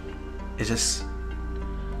 It just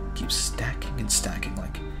keeps stacking and stacking.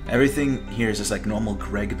 Like everything here is just like normal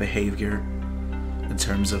Greg behavior in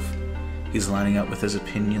terms of he's lining up with his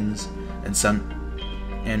opinions and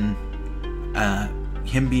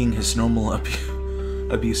him being his normal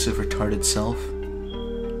abusive retarded self.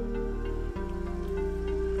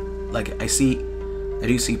 Like I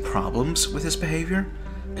do see problems with his behavior.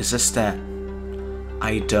 It's just that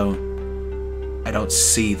I don't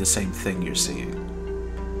see the same thing you're seeing.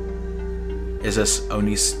 Is this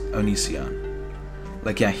Onision?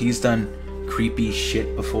 Like, yeah, he's done creepy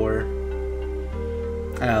shit before.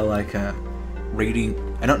 Rating.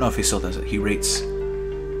 I don't know if he still does it. He rates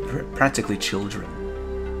practically children.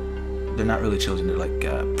 They're not really children. They're like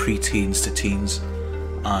preteens to teens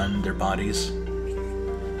on their bodies.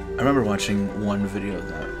 I remember watching one video of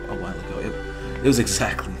that a while ago. It was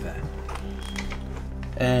exactly that.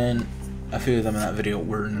 And a few of them in that video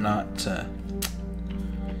were not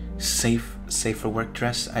safe for work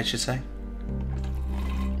dressed, I should say.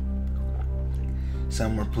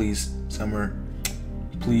 Some were please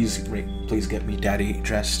get me daddy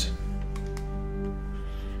dressed.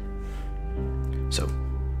 So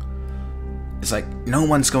it's like no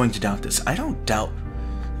one's going to doubt this. I don't doubt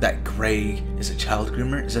that Greg is a child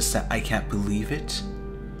groomer. It's just that I can't believe it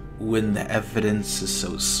when the evidence is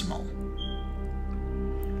so small.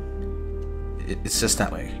 It's just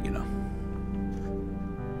that way, you know.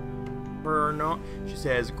 Or not, she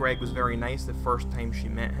says Greg was very nice the first time she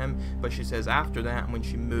met him, but she says after that, when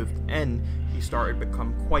she moved in, he started to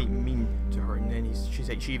become quite mean to her, and then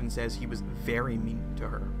she even says he was very mean to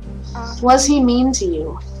her. Was he mean to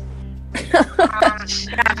you?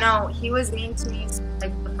 Yeah, no, he was mean to me.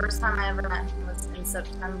 Like the first time I ever met him was in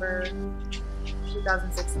September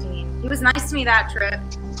 2016. He was nice to me that trip.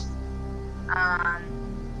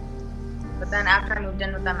 But then after I moved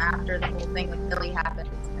in with them, after the whole thing with Billy happened,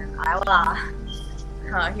 and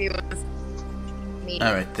he was mean.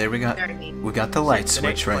 All right, there we got the light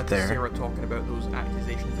switch right there. Sarah talking about those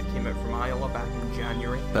accusations that came out from Isla back in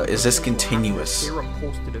January. But is this continuous? Sarah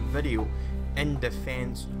posted a video in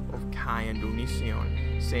defense of Kai and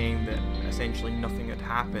Onision, saying that essentially nothing had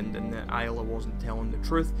happened and that Isla wasn't telling the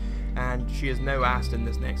truth. And she is now asked in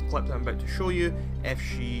this next clip that I'm about to show you if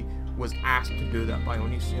she was asked to do that by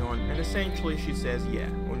Onision, and essentially she says yeah,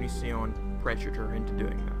 Onision pressured her into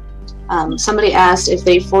doing that. Somebody asked if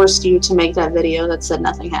they forced you to make that video that said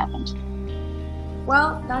nothing happened.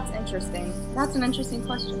 Well, that's interesting. That's an interesting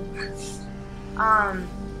question.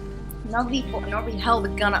 Nobody held a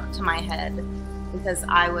gun up to my head because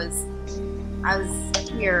I was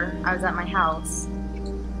here. I was at my house.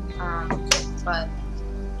 But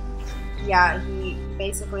yeah, he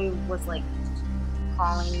basically was like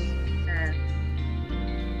calling me and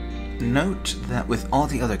note that with all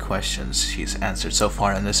the other questions she's answered so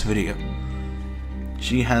far in this video,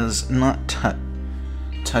 she has not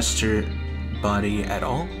touched her body at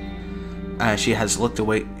all. She has looked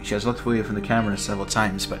away from the camera several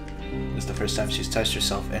times, but it's the first time she's touched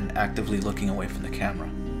herself and actively looking away from the camera.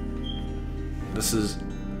 This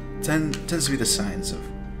tends to be the signs of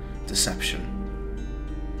deception.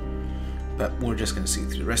 But we're just gonna see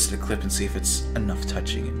through the rest of the clip and see if it's enough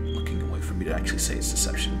touching and looking away from me to actually say it's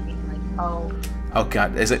deception. Oh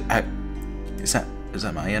God, is that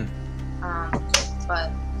my end?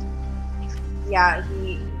 But yeah,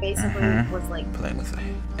 he basically was like playing with it.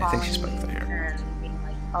 I think she's playing with her hair. And being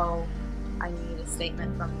like, oh, I need a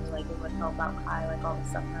statement from you, like it would help out Kai, like all this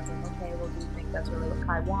stuff. And I was like, okay, well, do you think that's really what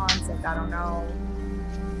Kai wants? Like, I don't know.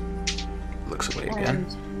 Looks away again.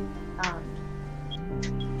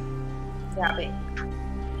 Yeah, but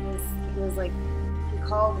he was like, he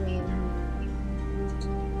called me and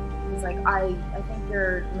he was like, I think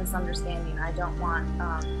you're misunderstanding. I don't want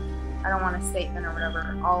a statement or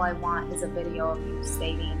whatever. All I want is a video of you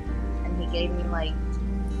stating. And he gave me like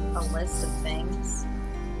a list of things.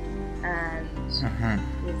 And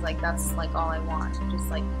he was like, that's like all I want. Just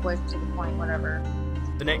like quick to the point, whatever.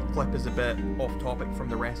 The next clip is a bit off topic from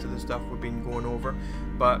the rest of the stuff we've been going over,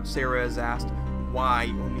 but Sarah is asked why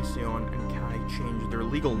Onision and Kai changed their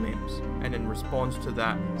legal names, and in response to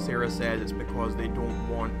that, Sarah says it's because they don't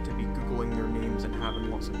want to be googling their names and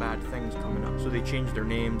having lots of bad things coming up, so they changed their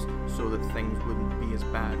names so that things wouldn't be as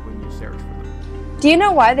bad when you search for them. Do you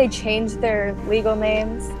know why they changed their legal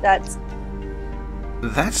names? That's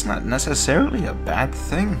not necessarily a bad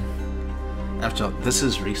thing. After all, this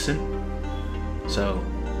is recent, so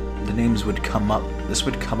the names would come up. This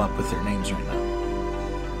would come up with their names right now.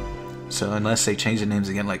 So unless they change the names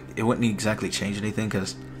again, like, it wouldn't exactly change anything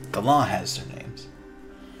because the law has their names.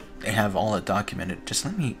 They have all it documented. Just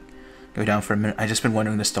let me go down for a minute. I just been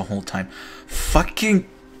wondering this the whole time. Fucking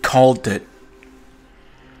called it.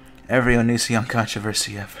 Every Onision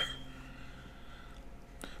controversy ever.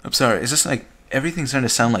 I'm sorry, is this like everything's starting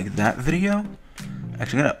to sound like that video?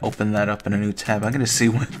 Actually, I'm gonna open that up in a new tab. I'm gonna see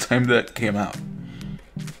what time that came out.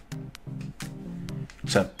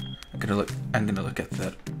 So I'm gonna look at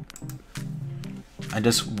that. I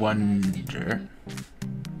just wonder.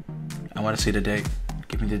 I want to see the date.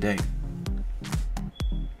 Give me the date.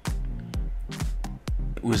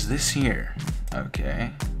 It was this year.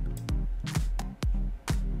 Okay.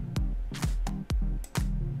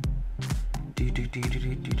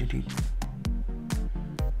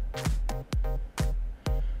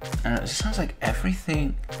 I don't know, it sounds like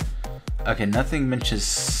everything. Okay, nothing mentions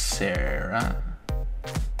Sarah.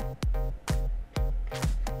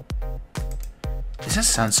 This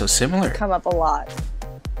just sounds so similar. come up a lot.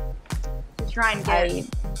 To try and get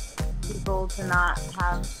people to not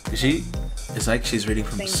have. It's like she's reading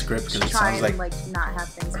from the script because it sounds like not have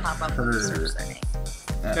things pop up when you search their name.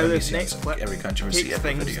 Now this next clip takes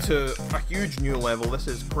things to a huge new level. This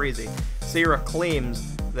is crazy. Sarah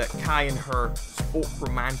claims that Kai and her spoke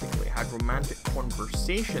romantically, had romantic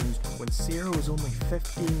conversations when Sarah was only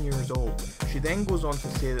 15 years old. She then goes on to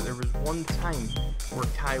say that there was one time where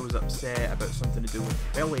Kai was upset about something to do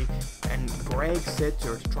with Billy, and Greg said to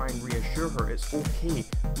her to try and reassure her, it's okay,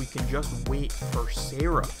 we can just wait for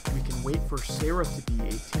Sarah. We can wait for Sarah to be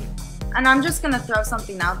 18. And I'm just gonna throw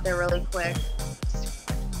something out there really quick.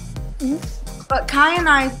 But Kai and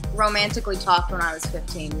I romantically talked when I was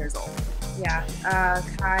 15 years old. Yeah,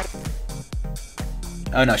 Kai.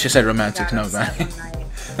 Oh no, she said romantic, no, man.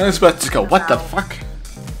 I was about to go, what the fuck?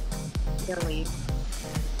 Billy.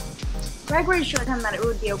 Greg reassured him that it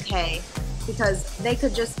would be okay because they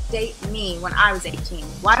could just date me when I was 18.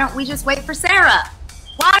 Why don't we just wait for Sarah?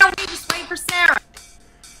 Why don't we just wait for Sarah?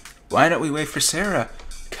 Why don't we wait for Sarah?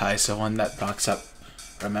 Kai's the one that backs up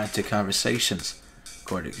romantic conversations.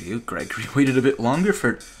 According to you, Greg waited a bit longer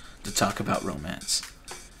to talk about romance.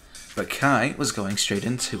 But Kai was going straight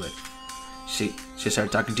into it. She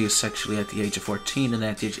started talking to you sexually at the age of 14, and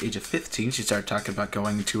at the age of 15, she started talking about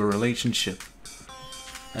going into a relationship.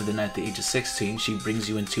 And then at the age of 16, she brings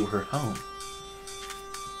you into her home.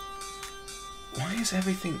 Why is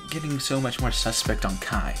everything getting so much more suspect on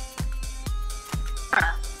Kai?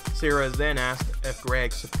 Sarah is then asked if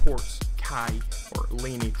Greg supports Kai or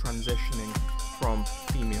Lainey transitioning from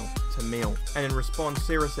female to male. And in response,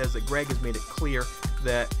 Sarah says that Greg has made it clear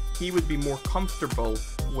that he would be more comfortable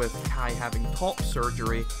with Kai having top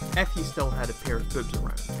surgery if he still had a pair of boobs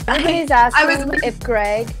around. Everybody's asking if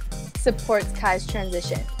Greg supports Kai's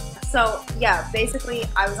transition. So, yeah, basically,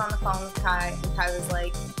 I was on the phone with Kai, and Kai was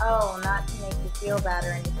like, oh, not to make you feel bad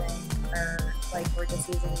or anything, or, like, we're just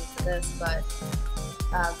using you for this, but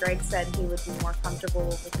Greg said he would be more comfortable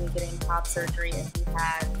with me getting top surgery if he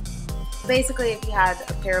had, basically if he had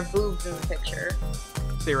a pair of boobs in the picture.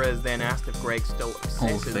 Sarah is then asked if Greg still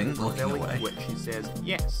obsesses over Billy, away. which he says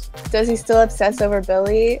yes. Does he still obsess over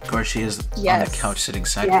Billy? Of course, she is on Yes. the couch sitting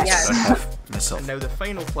sideways, Yes. so I have myself And now the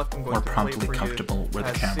final clip I'm going more to play promptly for comfortable you where the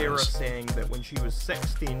has camera Sarah is. saying that when she was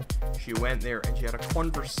 16, she went there and she had a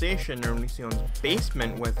conversation in Onision's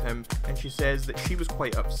basement with him, and she says that she was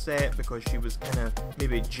quite upset because she was kind of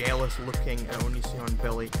maybe jealous looking at Onision,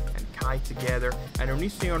 Billy, and Kai together, and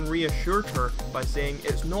Onision reassured her by saying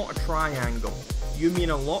it's not a triangle. You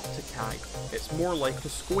mean a lot to Kai. It's more like a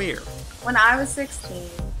square. When I was 16,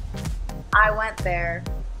 I went there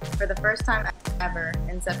for the first time ever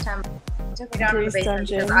in September. They took me down to the Grease basement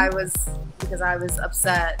dungeon. because I was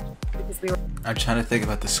upset because we were. I'm trying to think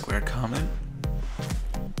about the square comment.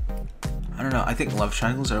 I don't know, I think love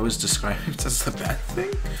triangles are always described as the bad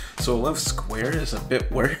thing. So a love square is a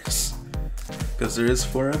bit worse. Because there is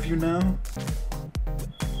 4 of you now.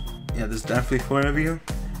 Yeah, there's definitely 4 of you.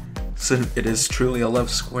 So it is truly a love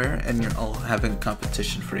square, and you're all having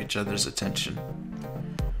competition for each other's attention.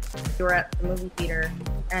 We were at the movie theater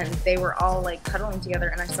and they were all like cuddling together,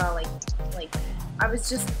 and I saw like I was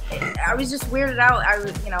just weirded out.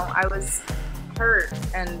 I was hurt,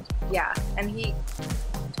 and yeah, and he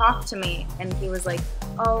talked to me and he was like,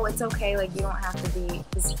 oh, it's okay, like you don't have to be,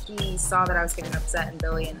 because he saw that I was getting upset and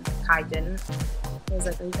Billy and Kai didn't. He was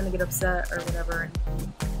like, are you gonna get upset or whatever?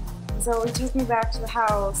 And so he took me back to the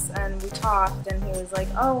house and we talked, and he was like,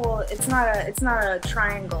 oh, well, it's not a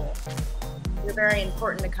triangle. You're very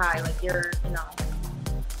important to Kai, like you're,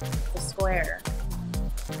 a square.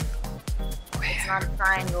 It's not a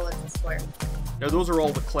triangle, it's a square. Now those are all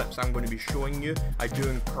the clips I'm going to be showing you. I do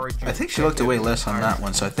encourage you. I think to she check looked out away the less on entire- that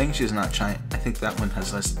one, so I think she's not trying. I think that one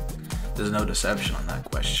has less. There's no deception on that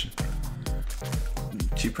question.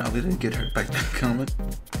 She probably didn't get hurt by that comment.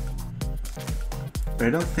 But I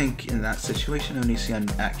don't think in that situation Onision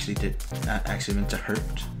actually meant to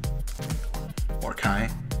hurt or Kai,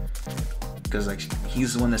 because like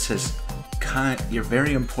he's the one that says, Kai, you're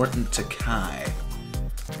very important to Kai,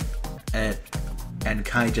 and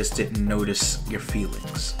Kai just didn't notice your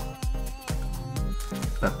feelings,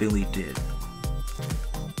 but Billy did.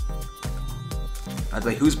 By the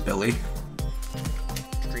way, who's Billy?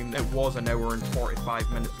 Stream. It was an hour and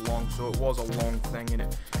 45 minutes long, so it was a long thing,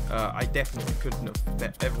 and I definitely couldn't have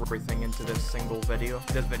fit everything into this single video.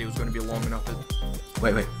 This video is going to be long enough.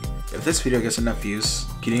 Wait. If this video gets enough views,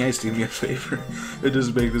 can you guys do me a favor and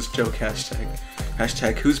just make this joke hashtag?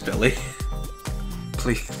 Hashtag who's Billy?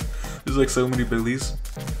 Please. There's like so many Billies.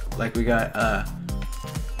 Like we got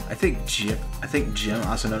I think Jim,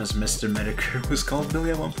 also known as Mr. Medicare, was called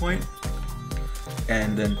Billy at one point.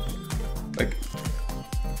 And then like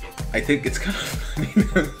I think it's kind of funny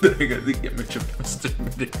that I got the image of Mr.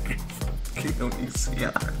 Medicare fucking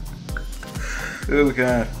Onision. Oh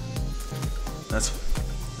god.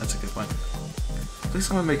 That's a good one. Please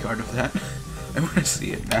someone make art of that. I want to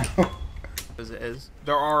see it now. As it is.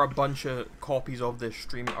 There are a bunch of copies of this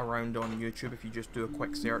stream around on YouTube if you just do a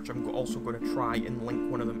quick search. I'm also going to try and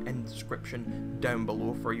link one of them in the description down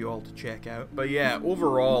below for you all to check out. But yeah,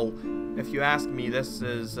 overall, if you ask me, this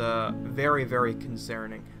is very, very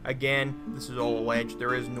concerning. Again, this is all alleged.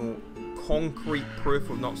 There is no concrete proof.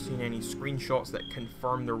 We've not seen any screenshots that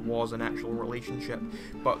confirm there was an actual relationship,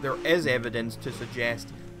 but there is evidence to suggest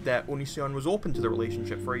that Onision was open to the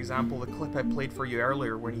relationship. For example, the clip I played for you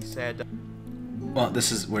earlier when he said, well,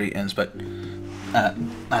 this is where he ends, but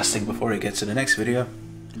last thing before he gets to the next video,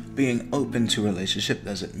 being open to a relationship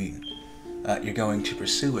doesn't mean you're going to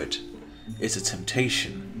pursue it. It's a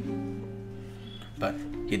temptation. But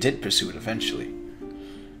he did pursue it eventually.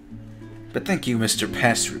 But thank you, Mr.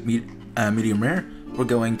 Past Medium Rare. We're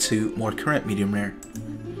going to more current Medium Rare.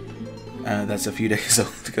 That's a few days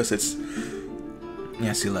old because it's... yeah,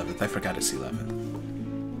 it's the 11th. I forgot it's the 11th.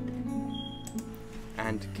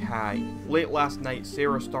 and Kai. Late last night,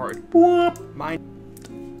 Sarah started... My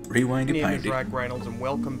Rewinding name is Pindy. Rag Reynolds, and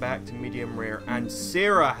welcome back to Medium Rare. And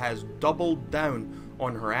Sarah has doubled down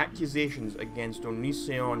on her accusations against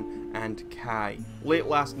Onision and Kai. Late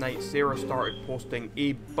last night, Sarah started posting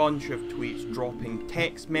a bunch of tweets, dropping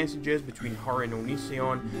text messages between her and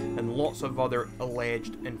Onision, and lots of other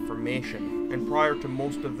alleged information. And prior to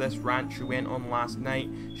most of this rant she went on last night,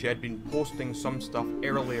 she had been posting some stuff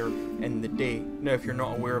earlier in the day. Now, if you're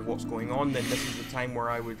not aware of what's going on, then this is the time where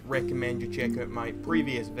I would recommend you check out my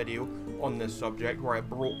previous video on this subject, where I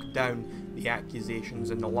broke down the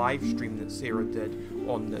accusations in the live stream that Sarah did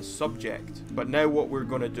on this subject. But now what we're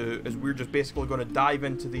going to do is we're just basically going to dive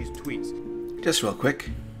into these tweets. Just real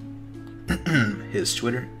quick, his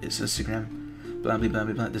Twitter, his Instagram, blah blah blah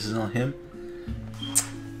blah blah. This is all him.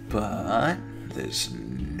 But there's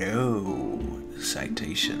no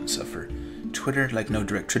citation. So for Twitter, like no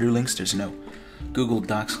direct Twitter links, there's no Google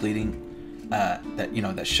Docs leading that, you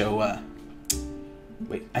know, that show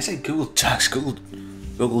wait, I said Google Docs,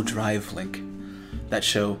 Google Drive link that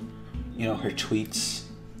show, you know, her tweets,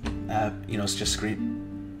 you know, it's just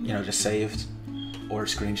just saved or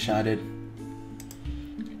screenshotted.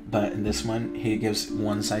 But in this one, he gives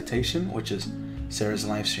one citation, which is Sarah's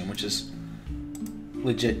live stream, which is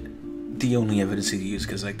legit the only evidence he used,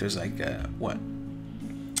 because like there's like what,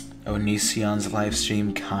 Onision's live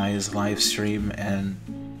stream, Kai's live stream, and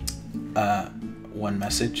one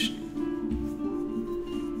message.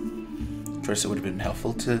 Of course, it would have been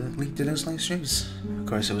helpful to link to those live streams. Of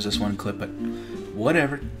course, it was just one clip, but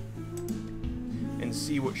whatever. And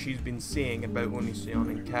see what she's been saying about Onision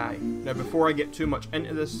and Kai. Now, before I get too much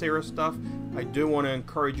into this Sarah stuff, I do want to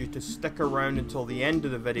encourage you to stick around until the end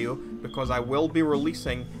of the video, because I will be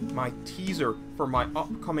releasing my teaser for my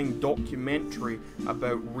upcoming documentary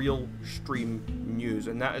about real stream news,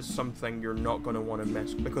 and that is something you're not going to want to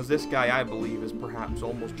miss, because this guy, I believe, is perhaps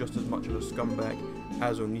almost just as much of a scumbag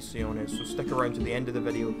as Onision is. So stick around to the end of the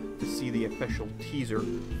video to see the official teaser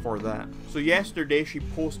for that. So yesterday she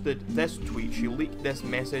posted this tweet. She leaked this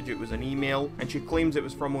message. It was an email, and she claims it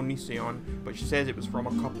was from Onision, but she says it was from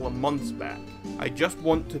a couple of months back. I just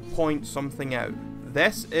want to point something out.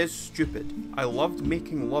 This is stupid. I loved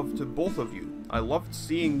making love to both of you. I loved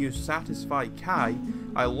seeing you satisfy Kai.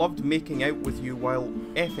 I loved making out with you while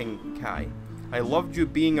effing Kai. I loved you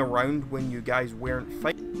being around when you guys weren't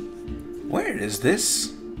fighting. Where is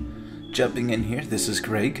this? Jumping in here, this is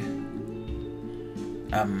Greg.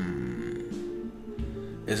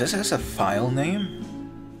 Is this a file name?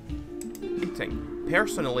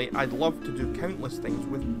 Personally, I'd love to do countless things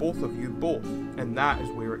with both of you both, and that is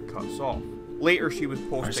where it cuts off. Later she was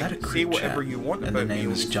posting, say whatever you want about me,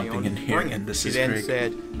 Onision. She then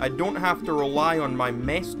said, I don't have to rely on my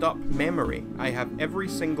messed up memory. I have every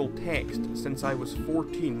single text since I was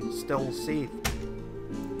 14 still saved.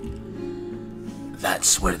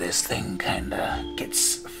 That's where this thing kinda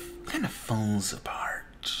falls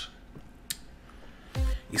apart.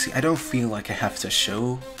 You see, I don't feel like I have to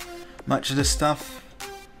show much of this stuff.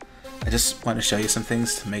 I just want to show you some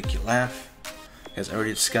things to make you laugh, because I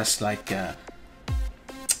already discussed like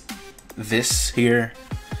this here,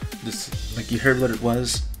 this, like you heard what it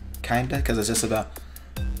was, kinda, because it's just about,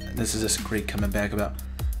 this is just Greg coming back about,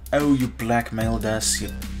 oh, you blackmailed us,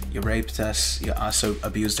 you raped us, you also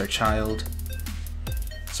abused our child.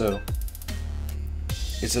 So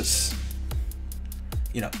it's just,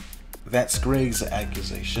 you know, that's Greg's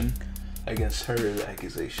accusation against her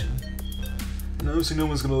accusation. And obviously no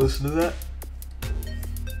one's gonna listen to that.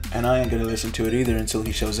 And I ain't gonna listen to it either until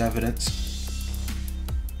he shows evidence.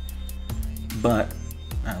 But,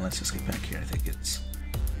 let's just get back here, I think it's...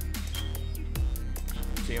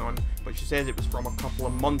 But she says it was from a couple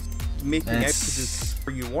of months. Making out to do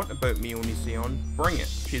whatever you want about me, Onision, bring it.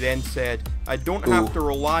 She then said, I don't have to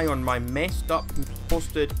rely on my messed up,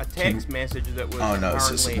 posted a text message that was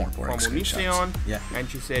apparently from Onision, and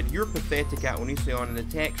she said, you're pathetic at Onision, and the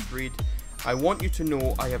text read, I want you to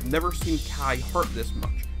know I have never seen Kai hurt this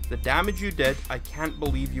much. The damage you did, I can't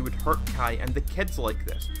believe you would hurt Kai and the kids like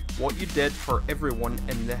this. What you did hurt everyone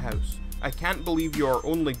in the house. I can't believe you are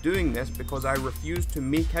only doing this because I refused to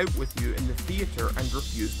make out with you in the theater and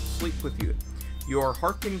refused to sleep with you. You are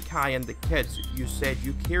hurting Kai and the kids you said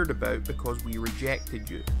you cared about because we rejected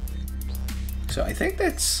you. So I think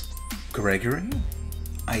that's Gregory,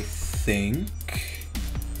 I think,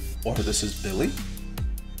 or this is Billy.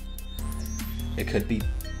 It could be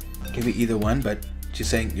either one, but she's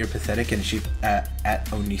saying you're pathetic and she at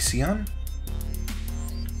Onision.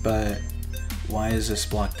 But why is this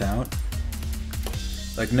blocked out?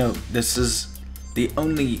 Like, no, this is the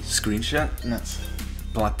only screenshot that's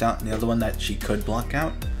blocked out, and the other one that she could block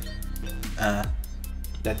out, that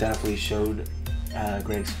definitely showed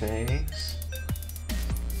Greg's face.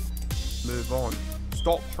 Move on.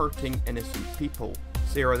 Stop hurting innocent people.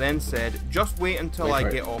 Sarah then said, just wait until I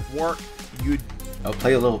get off work. Oh,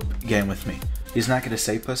 play a little game with me. He's not going to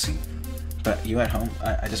say pussy, but you at home,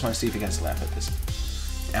 I just want to see if you guys laugh at this.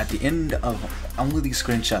 At the end of all of these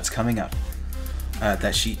screenshots coming up,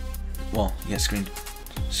 that she, well, yeah,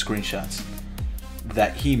 screenshots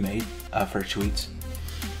that he made of her tweets,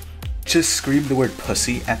 just scream the word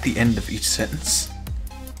pussy at the end of each sentence.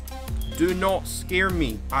 Do not scare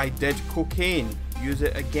me. I did cocaine. Use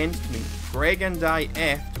it against me. Greg and I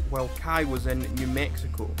effed while Kai was in New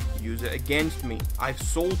Mexico. Use it against me. I've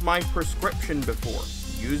sold my prescription before.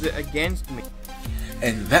 use it against me.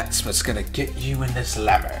 And that's what's gonna get you in this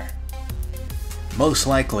slammer. Most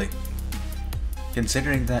likely.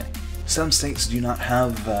 Considering that some states do not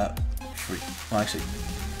have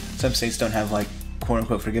some states don't have like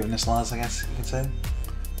quote-unquote forgiveness laws, I guess you could say.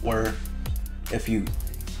 Or if you've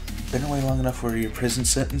been away long enough where your prison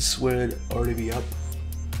sentence would already be up,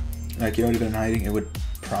 like you already been in hiding, it would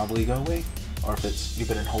probably go away. Or if you've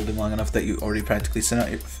been in holding long enough that you already practically sat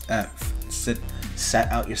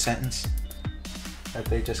out your sentence, that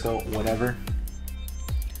they just go whatever.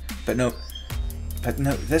 But no,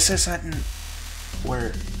 this is something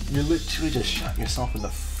where you literally just shot yourself in the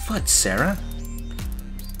foot, Sarah.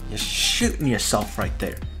 You're shooting yourself right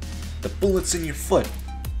there. The bullet's in your foot.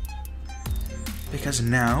 Because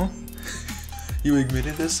now, you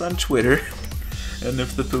admitted this on Twitter, and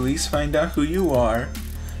if the police find out who you are,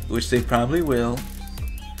 which they probably will,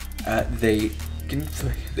 they can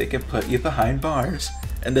put you behind bars,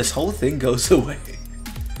 and this whole thing goes away.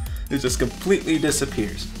 It just completely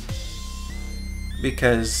disappears.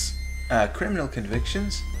 Because criminal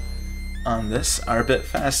convictions on this are a bit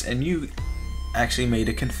fast, and you actually made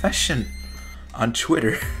a confession on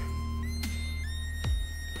Twitter.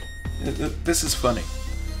 This is funny.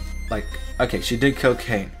 Like, okay, she did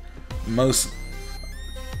cocaine.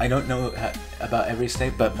 I don't know about every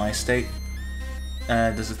state, but my state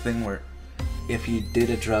does a thing where if you did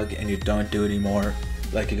a drug and you don't do it anymore,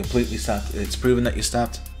 like you completely stopped, it's proven that you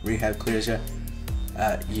stopped, rehab clears you,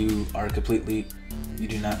 you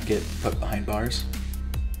do not get put behind bars.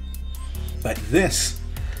 But this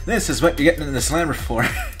is what you're getting in the slammer for.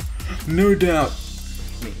 No doubt.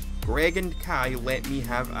 Greg and Kai let me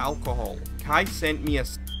have alcohol. Kai sent me a...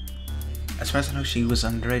 As far as I know, she was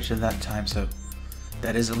underage at that time, so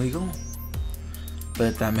that is illegal.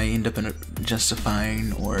 But that may end up in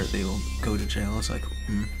justifying, or they will go to jail. It's like,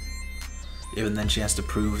 even then she has to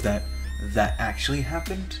prove that actually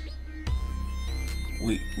happened.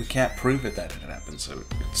 We can't prove it that it happened, so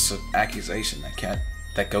it's an accusation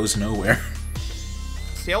that goes nowhere.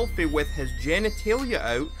 Selfie with his genitalia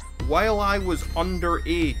out while I was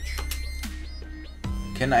underage.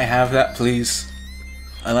 Can I have that, please?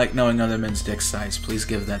 I like knowing other men's dick size. Please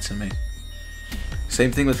give that to me.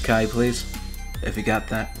 Same thing with Kai, please. If you got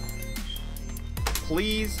that.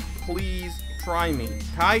 Please try me.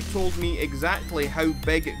 Kai told me exactly how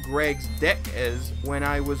big Greg's dick is when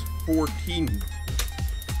I was 14.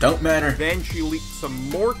 Don't matter. Then she leaked some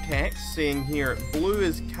more text saying here, blue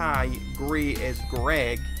is Kai, grey is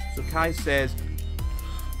Greg. So Kai says,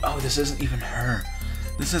 oh, this isn't even her.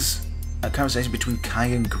 This is a conversation between Kai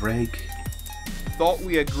and Greg. Thought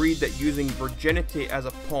we agreed that using virginity as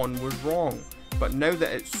a pawn was wrong. But now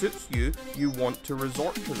that it suits you, you want to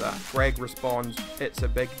resort to that. Greg responds, it's a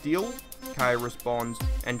big deal. Kai responds,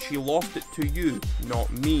 and she lost it to you,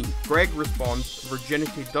 not me. Greg responds,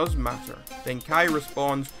 virginity does matter. Then Kai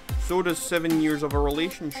responds, so does 7 years of a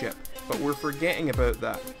relationship, but we're forgetting about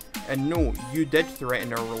that. And no, you did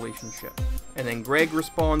threaten our relationship. And then Greg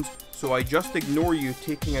responds, so I just ignore you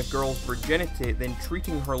taking a girl's virginity, then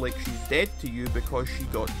treating her like she's dead to you because she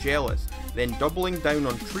got jealous, then doubling down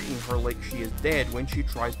on treating her like she is dead when she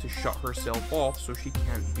tries to shut herself off so she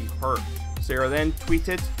can't be hurt. Sarah then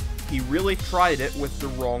tweeted, he really tried it with the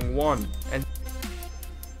wrong one. And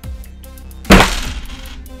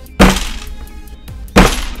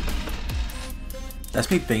that's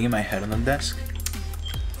me banging my head on the desk.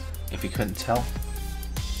 If you couldn't tell.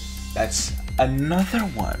 That's another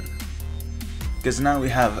one. Because now we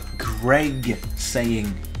have Greg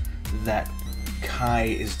saying that Kai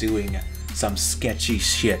is doing some sketchy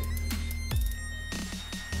shit.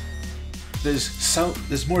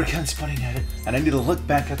 There's more guns pointing at it, and I need to look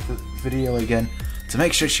back at the video again to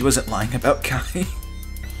make sure she wasn't lying about Kai.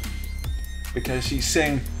 Because she's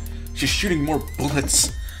saying she's shooting more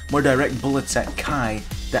bullets, more direct bullets at Kai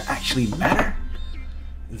that actually matter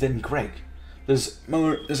than Greg. There's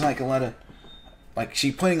like a lot of, like,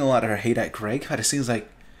 she's pointing a lot of her hate at Greg, but it seems like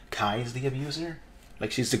Kai's the abuser,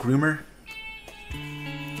 like she's the groomer.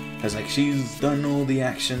 Because like she's done all the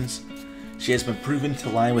actions, she has been proven to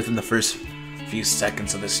lie within the first few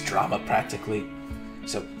seconds of this drama practically.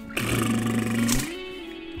 So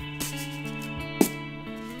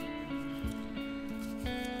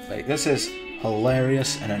like this is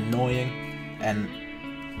hilarious and annoying, and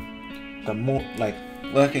the more like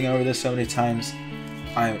looking over this so many times,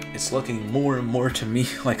 it's looking more and more to me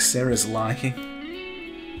like Sarah's lying.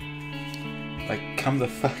 Like, come the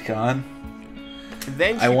fuck on.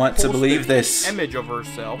 Then I want to believe this. Image of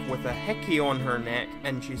herself with a hickey on her neck,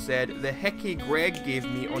 and she said, the hickey Greg gave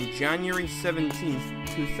me on January 17th,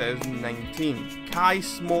 2019. Kai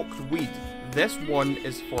smoked weed. This one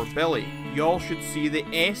is for Billy. Y'all should see the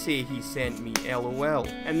essay he sent me, lol.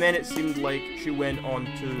 And then it seemed like she went on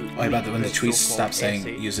to... Oh, about when the this tweets so-called stop saying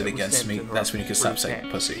essay use it that was against sent me, to her that's when you can stop through saying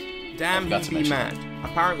text. pussy. Damn, forgot he to be mention mad.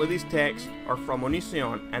 Apparently these texts are from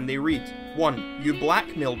Onision, and they read: 1. You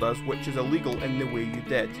blackmailed us, which is illegal in the way you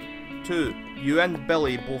did. 2. You and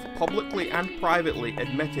Billy both publicly and privately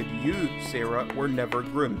admitted you, Sarah, were never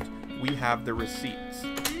groomed. We have the receipts.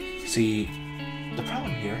 See, the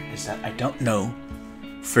problem here is that I don't know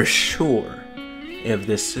for sure if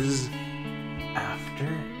this is after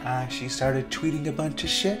she started tweeting a bunch of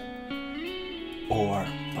shit or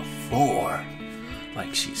before.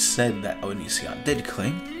 Like she said that Onision did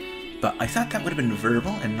claim, but I thought that would have been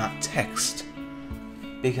verbal and not text.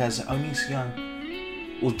 Because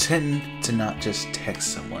Onision will tend to not just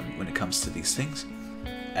text someone when it comes to these things.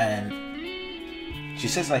 And she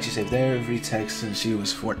says like she saved every text since she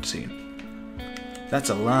was 14. That's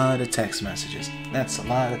a lot of text messages. That's a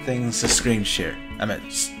lot of things to screen share.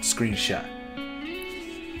 Screenshot.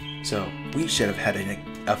 So we should have had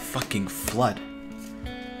a fucking flood.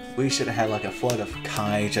 We should have had like a flood of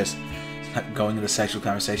Kai just going into sexual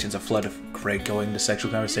conversations, a flood of Greg going into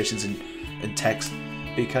sexual conversations in text,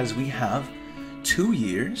 because we have 2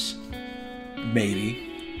 years, maybe.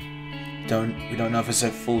 We don't know if it's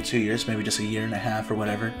a full 2 years, maybe just a year and a half or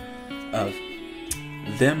whatever, of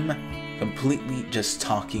them completely just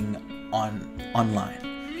talking online.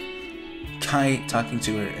 Kai talking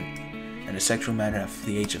to her in a sexual manner at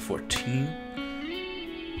the age of 14.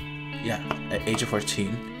 Yeah, at age of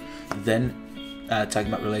 14. Then talking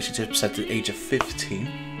about relationships at the age of 15.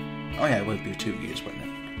 Oh yeah, it would be 2 years, wouldn't it?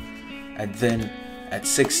 And then at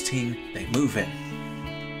 16, they move in.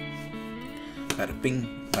 Bada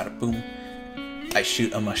bing, bada boom. I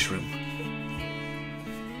shoot a mushroom.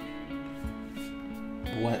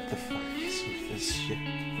 What the fuck is with this shit?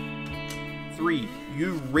 3.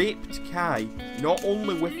 You raped Kai, not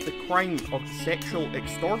only with the crime of sexual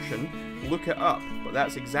extortion, look it up, but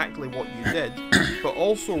that's exactly what you did, but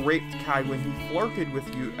also raped Kai when he flirted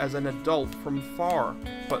with you as an adult from far,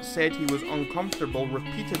 but said he was uncomfortable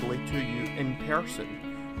repeatedly to you in person.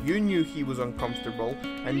 You knew he was uncomfortable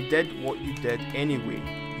and did what you did anyway.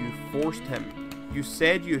 You forced him. You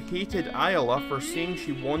said you hated Ayala for saying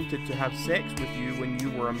she wanted to have sex with you when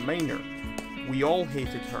you were a minor. We all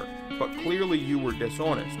hated her, but clearly you were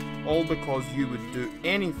dishonest, all because you would do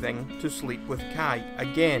anything to sleep with Kai.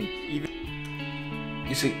 Again, even...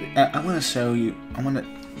 You see, I want to tell you one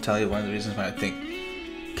of the reasons why I think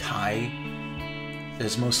Kai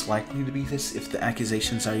is most likely to be this, if the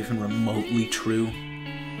accusations are even remotely true.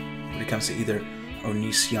 When it comes to either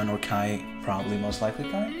Onision or Kai, probably most likely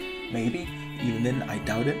Kai. Maybe. Even then, I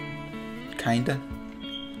doubt it. Kinda.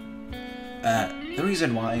 The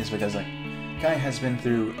reason why is because, like, Kai has been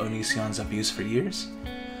through Onision's abuse for years,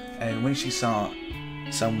 and when she saw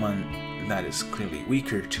someone that is clearly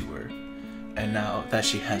weaker to her, and now that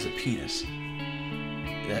she has a penis,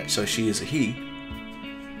 so she is a he,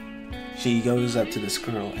 she goes up to this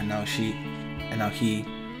girl, and now he,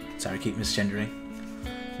 sorry, I keep misgendering,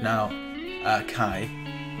 now Kai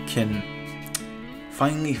can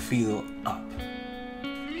finally feel up.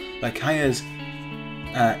 Like, Kai is,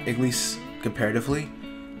 at least comparatively,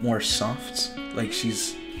 more soft. Like,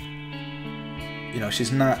 she's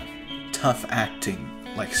not tough acting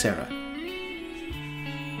like Sarah.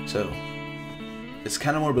 So it's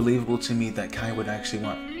kind of more believable to me that Kai would actually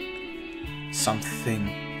want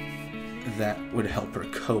something that would help her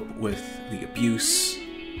cope with the abuse.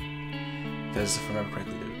 Because if I remember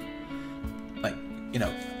correctly,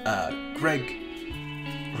 Greg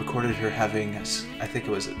recorded her having, I think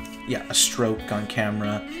it was a stroke on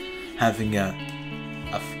camera, having a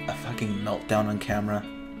fucking meltdown on camera.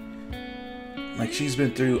 Like, she's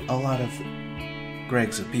been through a lot of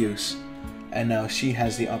Greg's abuse, and now she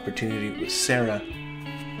has the opportunity with Sarah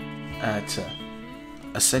to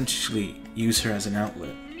essentially use her as an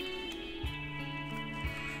outlet.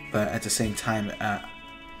 But at the same time,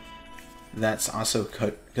 that's also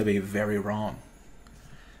could be very wrong,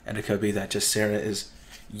 and it could be that just Sarah is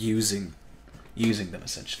using them,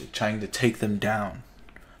 essentially trying to take them down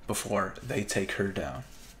before they take her down,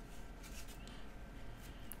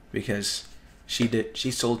 because she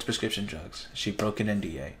sold prescription drugs, she broke an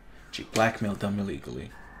NDA, she blackmailed them illegally,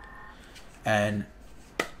 and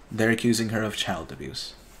they're accusing her of child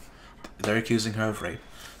abuse, they're accusing her of rape.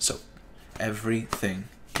 So everything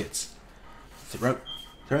gets thrown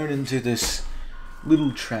into this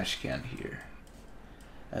little trash can here.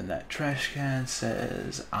 And that trash can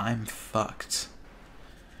says, I'm fucked.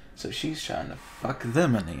 So she's trying to fuck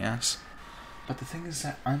them in the ass. But the thing is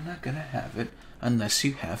that I'm not gonna have it. unless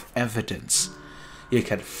you have evidence. You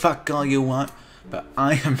can fuck all you want, but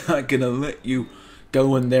I am not gonna let you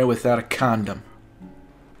go in there without a condom.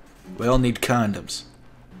 We all need condoms.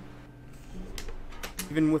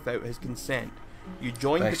 Even without his consent. You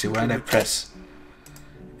joined Actually, why did I press?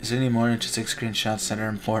 Is there any more interesting screenshots that are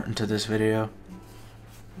important to this video?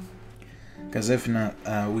 Because if not,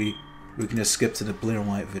 we can just skip to the Blaire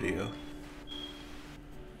White video.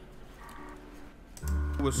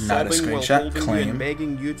 Was Not a sobbing while screenshot. holding you Claim. and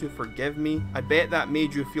begging you to forgive me. I bet that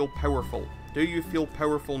made you feel powerful. Do you feel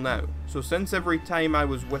powerful now? So since every time I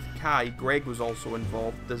was with Kai, Greg was also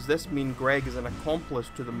involved, does this mean Greg is an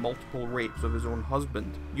accomplice to the multiple rapes of his own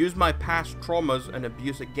husband? Use my past traumas and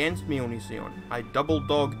abuse against me, Onision. I double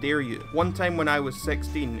dog dare you. One time when I was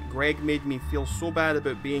 16, Greg made me feel so bad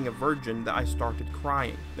about being a virgin that I started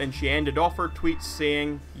crying. Then she ended off her tweets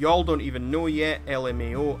saying, "Y'all don't even know yet,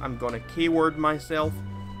 LMAO, I'm gonna K-word myself.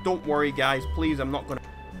 Don't worry guys, please, I'm not gonna..."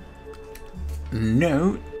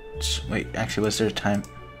 No. Wait, actually, was there a time?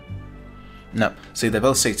 No. See, they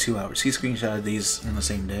both say 2 hours. He screenshotted these on the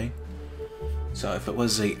same day. So if it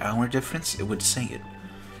was an hour difference, it would say it.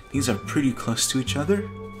 These are pretty close to each other.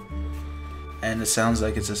 And it sounds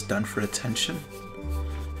like it's just done for attention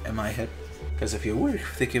in my head. Because if you were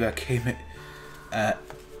thinking about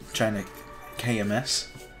trying to KMS,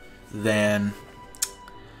 then...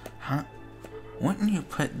 Wouldn't you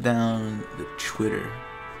put down the Twitter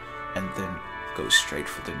and then go straight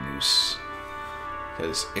for the noose?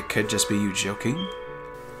 Because it could just be you joking,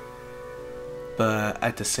 but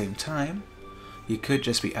at the same time you could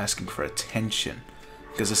just be asking for attention,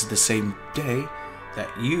 because this is the same day that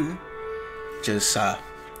you just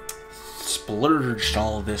splurged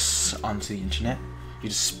all this onto the internet. You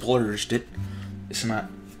just splurged it. It's not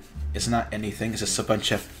anything. It's just a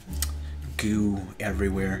bunch of goo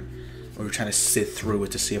everywhere. We're trying to sift through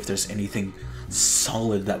it to see if there's anything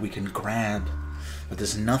solid that we can grab, but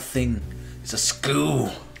there's nothing. It's a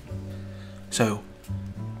school. So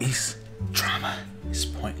his drama is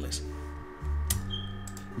pointless.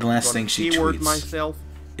 The last thing she tweets myself.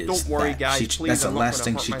 is Don't worry, that guys, please, that's the I'm not last gonna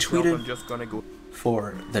thing hurt she myself, tweeted I'm just gonna go.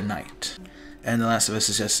 for the night. And The Last of Us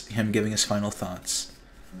is just him giving his final thoughts,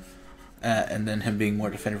 and then him being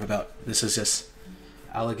more definitive about this is just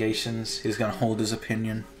allegations. He's gonna hold his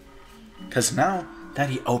opinion, because now that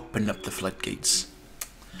he opened up the floodgates,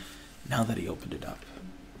 now that he opened it up,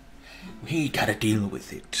 we gotta deal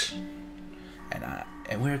with it,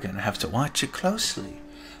 and we're gonna have to watch it closely.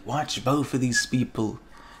 Watch both of these people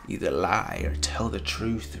either lie or tell the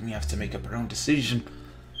truth, and we have to make up our own decision,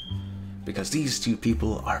 because these two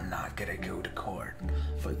people are not gonna go to court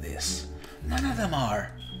for this. None of them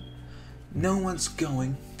are. No one's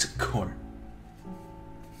going to court.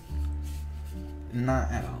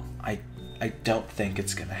 Not at all. I don't think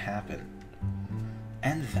it's gonna happen.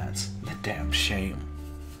 And that's the damn shame.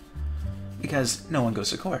 Because no one goes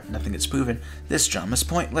to court. Nothing gets proven. This drama's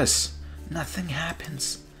pointless. Nothing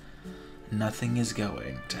happens. Nothing is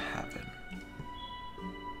going to happen.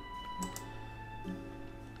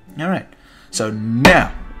 Alright. So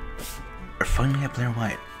now, we're finally at Blaire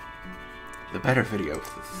White. The better video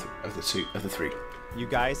of the three. You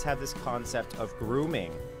guys have this concept of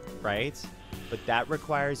grooming, right? But that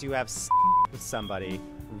requires you have with somebody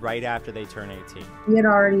right after they turn 18. We had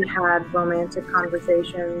already had romantic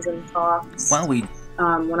conversations and talks. Well,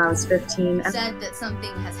 when I was 15. Said that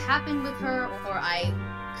something has happened with her, or I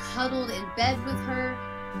cuddled in bed with her,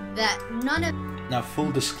 that none of... Now,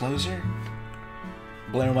 full disclosure,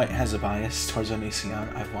 Blaire White has a bias towards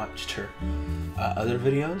Onision. I've watched her other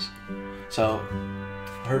videos, so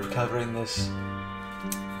her covering this,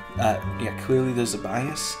 yeah, clearly there's a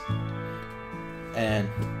bias, and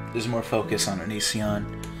there's more focus on Onision,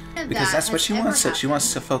 because that's what she wants. She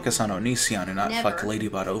wants to focus on Onision and not fuck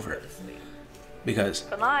Ladybot over it. Because,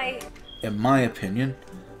 in my opinion,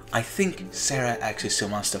 I think Sarah actually still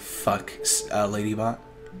wants to fuck Ladybot.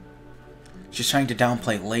 She's trying to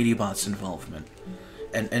downplay Ladybot's involvement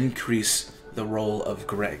and increase the role of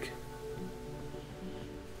Greg.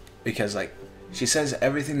 Because, like, she says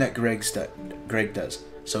everything that Greg does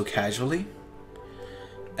so casually,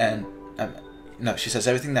 and no, she says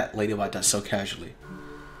everything that Ladybot does so casually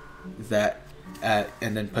that,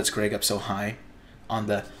 and then puts Greg up so high on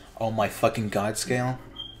the oh my fucking god scale,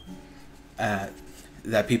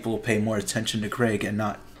 that people will pay more attention to Greg and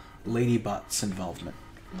not Ladybot's involvement.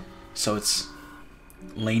 So it's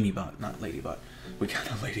Lanybot, not Ladybot. We got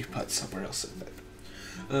a Ladybot somewhere else in there.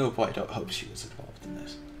 Oh boy, I don't hope she was involved in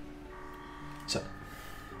this. So,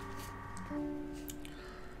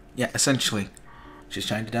 yeah, essentially, she's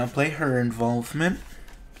trying to downplay her involvement,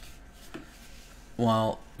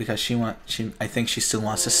 because I think she still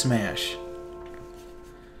wants to smash.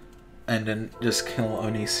 And then just kill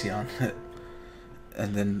Onision.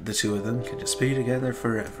 And then the two of them could just be together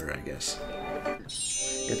forever, I guess.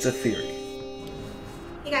 It's a theory.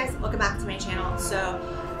 Hey guys, welcome back to my channel. So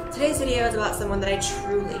today's video is about someone that I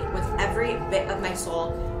truly, with every bit of my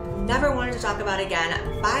soul, never wanted to talk about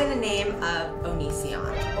again, by the name of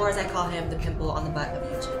Onision, or as I call him, the pimple on the butt of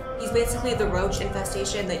YouTube. He's basically the roach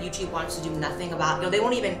infestation that YouTube wants to do nothing about. You know, they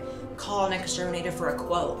won't even call an exterminator for a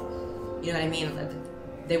quote. You know what I mean?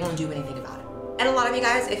 They won't do anything about it. And a lot of you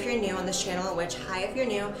guys, if you're new on this channel, which, hi if you're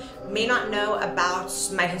new, may not know about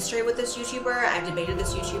my history with this YouTuber. I've debated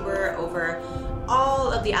this YouTuber over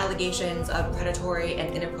all of the allegations of predatory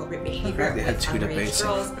and inappropriate behavior They had with two underage debates,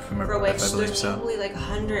 girls, for which there's so. probably like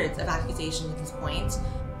hundreds of accusations at this point.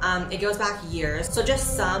 It goes back years. So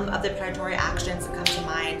just some of the predatory actions that come to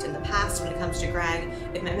mind in the past when it comes to Greg,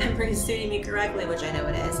 if my memory is suiting me correctly, which I know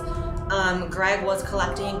it is. Greg was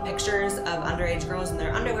collecting pictures of underage girls in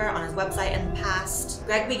their underwear on his website in the past.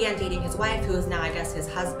 Greg began dating his wife, who is now, I guess,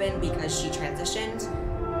 his husband because she transitioned.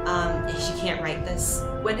 She can't write this.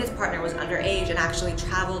 When his partner was underage and actually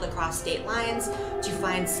traveled across state lines to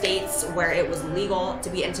find states where it was legal to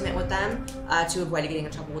be intimate with them to avoid getting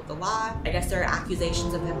in trouble with the law. I guess there are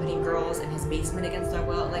accusations of him putting girls in his basement against their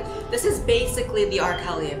will. Like, this is basically the R.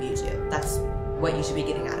 Kelly of YouTube. That's what you should be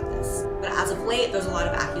getting out of this. But as of late, there's a lot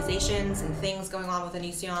of accusations and things going on with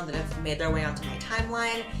Onision that have made their way onto my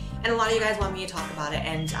timeline, and a lot of you guys want me to talk about it,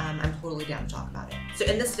 and I'm totally down to talk about it. So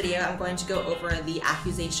in this video, I'm going to go over the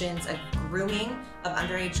accusations of grooming of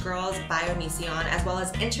underage girls by Onision, as well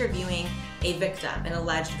as interviewing a victim, an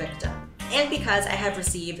alleged victim. And because I have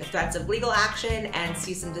received threats of legal action and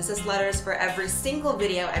cease and desist letters for every single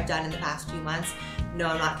video I've done in the past few months, no,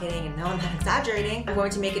 I'm not kidding, and no, I'm not exaggerating, I'm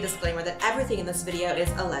going to make a disclaimer that everything in this video is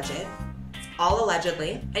alleged, all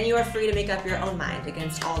allegedly, and you are free to make up your own mind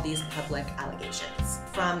against all these public allegations.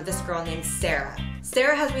 From this girl named Sarah.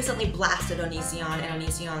 Sarah has recently blasted Onision and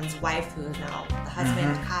Onision's wife, who is now the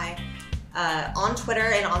husband, Kai, on Twitter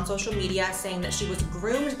and on social media, saying that she was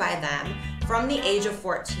groomed by them from the age of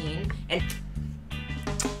 14, and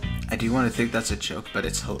I do want to think that's a joke, but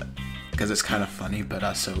it's hilarious because it's kind of funny, but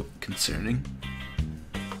also concerning.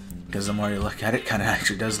 Because the more you look at it, kind of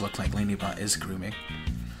actually does look like Lainey Bot is grooming.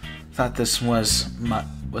 Thought this was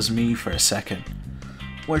me for a second.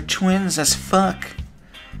 We're twins as fuck.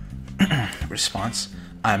 Response: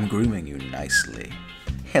 I'm grooming you nicely.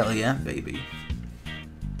 Hell yeah, baby.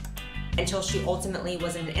 Until she ultimately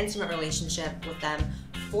was in an intimate relationship with them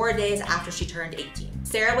 4 days after she turned 18.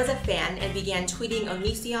 Sarah was a fan and began tweeting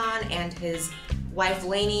Onision and his wife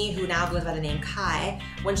Lainey, who now goes by the name Kai,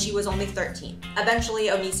 when she was only 13. Eventually,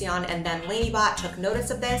 Onision and then LaineyBot took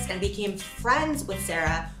notice of this and became friends with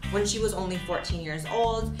Sarah when she was only 14 years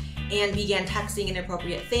old, and began texting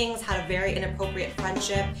inappropriate things, had a very inappropriate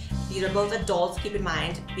friendship. These are both adults, keep in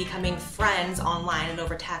mind, becoming friends online and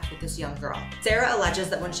over text with this young girl. Sarah alleges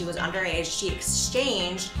that when she was underage, she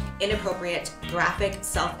exchanged inappropriate graphic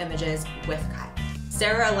self-images with Kai.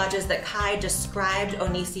 Sarah alleges that Kai described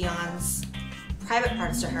Onision's private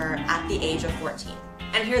parts to her at the age of 14.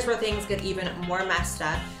 And here's where things get even more messed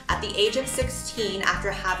up. At the age of 16,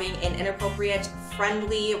 after having an inappropriate,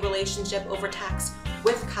 friendly relationship over text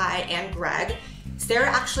with Kai and Greg, Sarah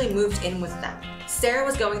actually moved in with them. Sarah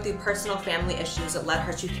was going through personal family issues that led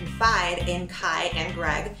her to confide in Kai and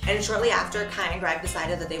Greg, and shortly after, Kai and Greg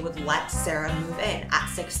decided that they would let Sarah move in at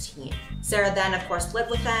 16. Sarah then, of course,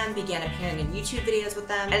 lived with them, began appearing in YouTube videos with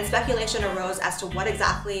them, and speculation arose as to what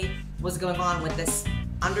exactly was going on with this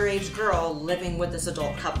underage girl living with this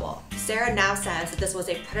adult couple. Sarah now says that this was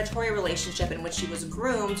a predatory relationship in which she was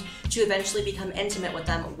groomed to eventually become intimate with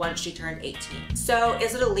them once she turned 18. So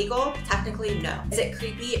is it illegal? Technically, no. Is it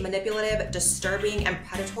creepy, manipulative, disturbing, and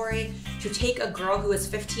predatory to take a girl who is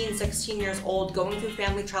 15, 16 years old, going through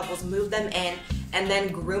family troubles, move them in, and then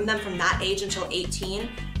groom them from that age until 18,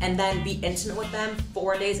 and then be intimate with them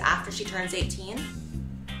 4 days after she turns 18?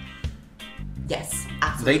 Yes,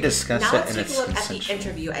 absolutely. They discuss now it let's and take it's a look at the consensual.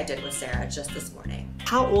 interview I did with Sarah just this morning.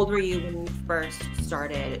 How old were you when you first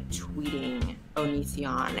started tweeting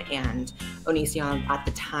Onision and Onision at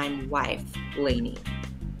the time wife, Lainey?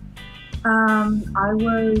 I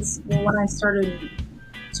was, well, when I started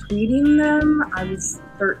tweeting them, I was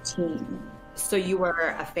 13. So you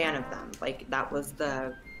were a fan of them, like that was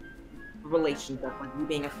the relationship, like you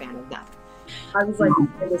being a fan of them. I was like the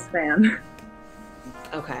biggest fan.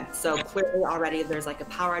 Okay, so clearly already there's like a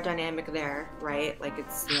power dynamic there, right? Like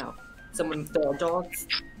it's, you know, someone, they're adults,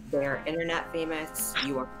 They're internet famous,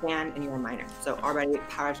 you are a fan, and you're a minor. So already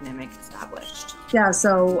power dynamic established. Yeah,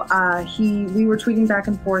 so we were tweeting back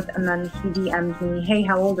and forth, and then he DM'd me, "Hey,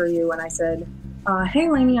 how old are you?" And I said, "Hey,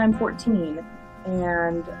 Lainey, I'm 14."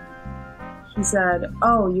 And he said,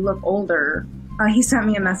 "Oh, you look older." He sent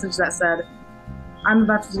me a message that said, "I'm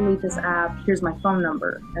about to delete this app. Here's my phone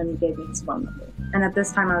number." And he gave me his phone number. And at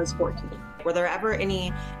this time, I was 14. Were there ever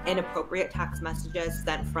any inappropriate text messages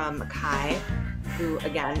sent from Kai, who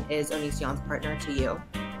again is Onision's partner, to you?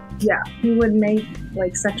 Yeah, he would make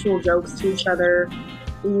like sexual jokes to each other.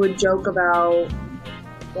 We would joke about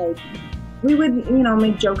we would,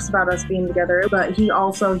 make jokes about us being together, but he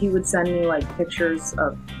would send me like pictures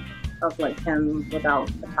of like him without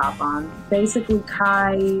the top on. Basically,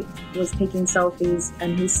 Kai was taking selfies,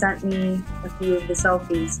 and he sent me a few of the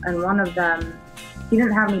selfies, and one of them, he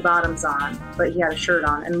didn't have any bottoms on, but he had a shirt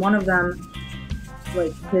on, and one of them,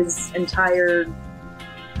 like his entire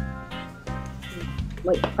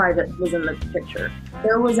private was in the picture.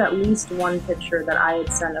 There was at least one picture that I had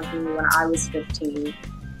sent of me when I was 15,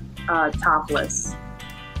 topless,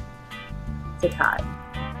 to Kai.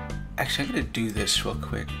 Actually, I'm gonna do this real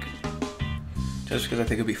quick, just because I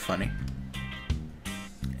think it'd be funny.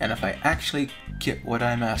 And if I actually get what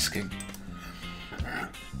I'm asking,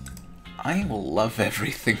 I will love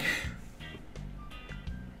everything.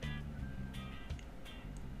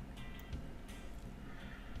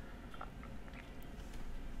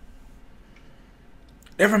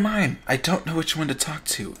 Never mind, I don't know which one to talk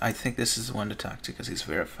to. I think this is the one to talk to because he's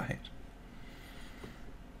verified.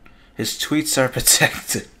 His tweets are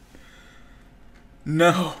protected.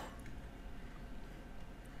 No.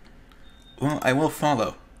 Well, I will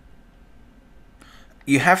follow.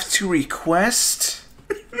 You have to request?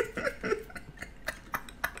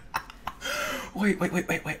 Wait.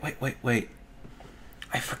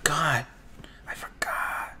 I forgot.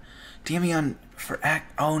 DM me on for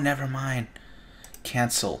act. Oh, never mind.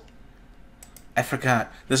 Cancel. I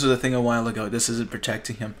forgot. This was a thing a while ago. This isn't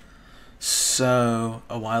protecting him. So,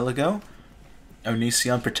 a while ago,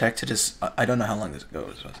 Onision protected his... I don't know how long this ago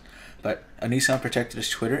was, but Onision protected his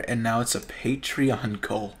Twitter, and now it's a Patreon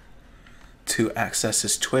goal to access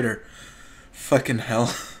his Twitter. Fucking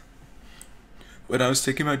hell. What I was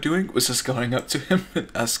thinking about doing was just going up to him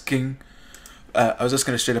and asking... I was just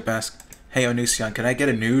going to straight up ask, "Hey, Onision, can I get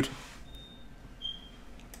a nude?"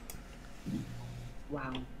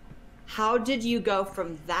 Wow. How did you go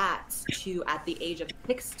from that to, at the age of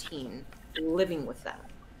 16, living with them?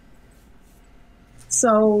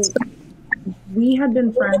 So, we had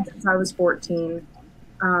been friends since I was 14.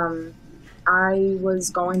 I was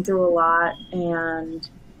going through a lot, and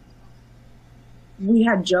we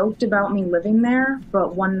had joked about me living there,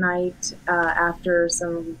 but one night, after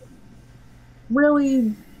some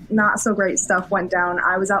really not so great stuff went down,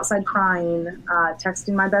 I was outside crying,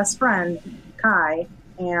 texting my best friend, Kai,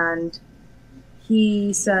 and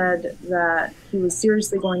he said that he was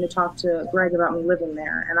seriously going to talk to Greg about me living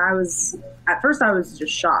there. And at first I was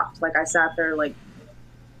just shocked. Like, I sat there like,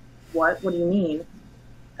 what do you mean?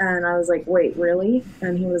 And I was like, wait, really?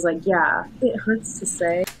 And he was like, yeah, it hurts to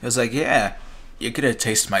say. He was like, yeah, you're gonna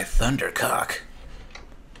taste my thundercock.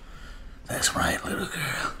 That's right, little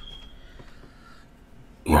girl.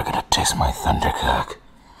 You're gonna taste my thundercock.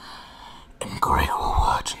 And Greg will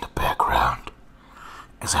watch in the background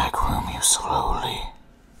as I groom you slowly.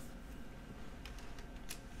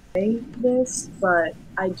 This, but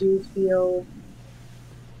I do feel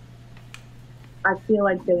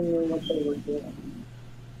like they knew what they were doing.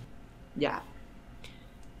 Yeah.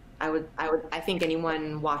 I think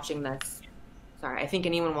anyone watching this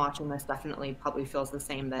definitely probably feels the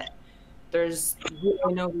same, that there's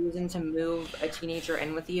really no reason to move a teenager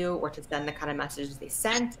in with you or to send the kind of messages they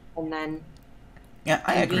sent, and then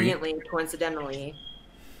I conveniently, agree. coincidentally,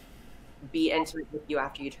 be intimate with you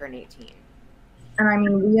after you turn 18. And I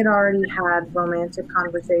mean, we had already had romantic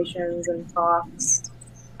conversations and talks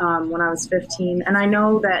when I was 15. And I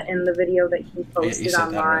know that in the video that he posted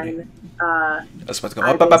online, I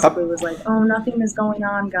basically was like, "Oh, nothing is going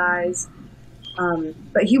on, guys."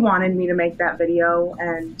 But he wanted me to make that video,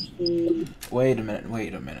 and he... Wait a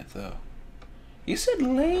minute, though. You said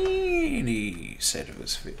Lainey said it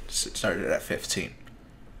started at 15.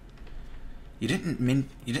 You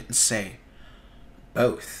didn't say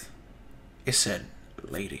both. It said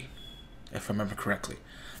lady, if I remember correctly.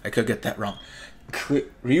 I could get that wrong.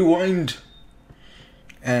 Rewind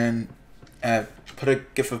and put a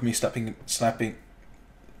gif of me slapping.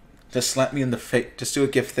 Just slap me in the face. Just do a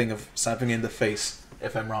gif thing of slapping me in the face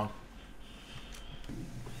if I'm wrong.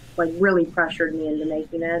 Like, really pressured me into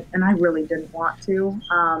making it, and I really didn't want to.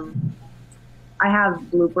 I have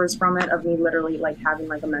bloopers from it of me literally like having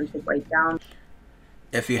like a mental breakdown.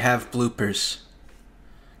 If you have bloopers,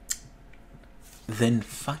 then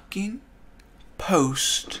fucking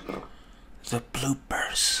post the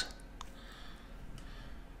bloopers.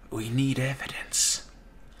 We need evidence.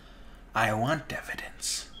 I want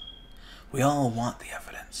evidence. We all want the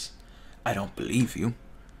evidence. I don't believe you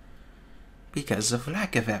because of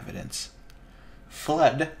lack of evidence.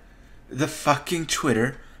 Flood the fucking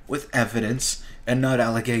Twitter with evidence and not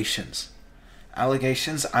allegations.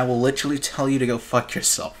 Allegations, I will literally tell you to go fuck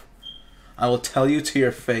yourself. I will tell you to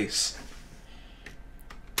your face.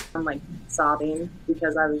 I'm like sobbing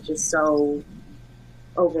because I was just so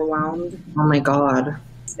overwhelmed. Oh my god.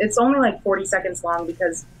 It's only like 40 seconds long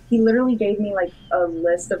because he literally gave me like a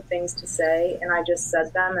list of things to say and I just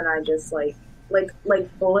said them and I just like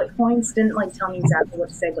bullet points, didn't like tell me exactly what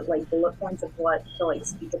to say, but like bullet points of what to like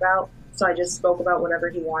speak about. So I just spoke about whatever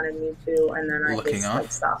he wanted me to, and then I just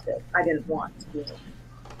like stopped it. I didn't want to do it.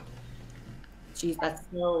 Geez, that's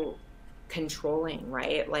so controlling,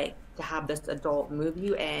 right? Like to have this adult move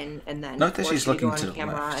you in and then not that she's looking go to on the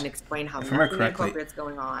camera left. and explain how if I remember nothing correctly, inappropriate's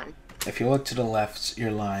going on. If you look to the left,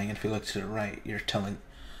 you're lying. If you look to the right, you're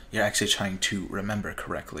actually trying to remember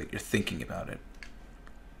correctly. You're thinking about it.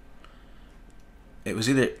 It was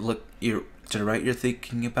either to the right you're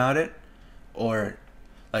thinking about it, or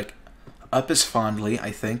like up is fondly,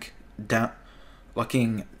 I think. Down,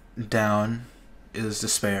 looking down is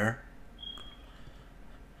despair.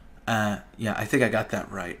 Yeah, I think I got that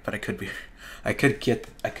right, but I could have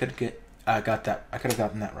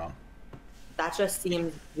gotten that wrong. That just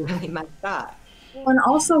seems really messed up. Well, and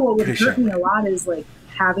also what would Pretty hurt sure. me a lot is like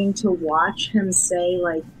having to watch him say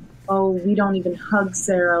like, oh, we don't even hug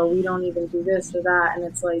Sarah, we don't even do this or that, and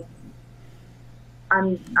it's like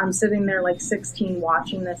I'm sitting there like 16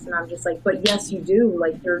 watching this and I'm just like, but yes you do,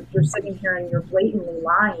 like you're sitting here and you're blatantly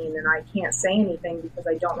lying and I can't say anything because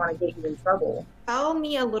I don't want to get you in trouble. Tell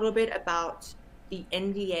me a little bit about the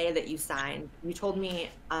NDA that you signed. You told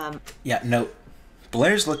me Yeah, no.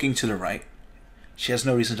 Blaire's looking to the right. She has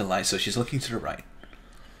no reason to lie, so she's looking to the right.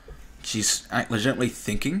 She's legitimately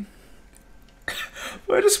thinking.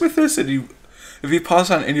 But just with this, if you pause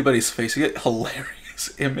on anybody's face, you get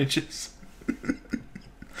hilarious images.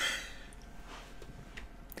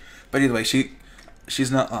 But either way,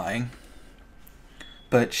 she's not lying.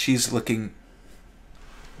 But she's looking.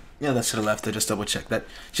 Yeah, that's to the left. I just double checked that.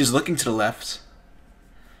 She's looking to the left.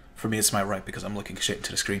 For me, it's my right because I'm looking straight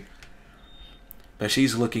into the screen. But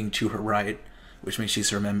she's looking to her right, which means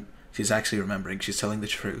she's actually remembering. She's telling the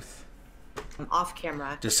truth. Off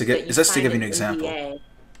camera. Just to give you an example. NDA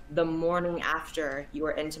the morning after you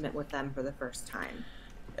were intimate with them for the first time.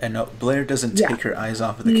 And no, Blaire doesn't take her eyes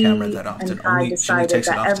off of the camera that often. And I decided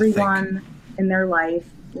that everyone in their life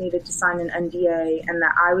needed to sign an NDA, and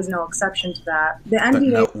that I was no exception to that. The NDA. But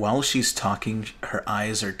no, while she's talking, her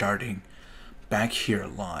eyes are darting back here a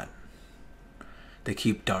lot. They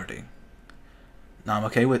keep darting. Now I'm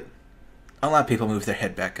okay with. A lot of people move their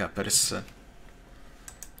head back up, but it's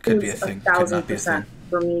could be a thing. Could not be a thing.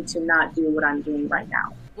 For me to not do what I'm doing right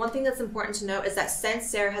now. One thing that's important to note is that since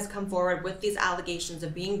Sarah has come forward with these allegations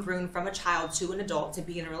of being groomed from a child to an adult to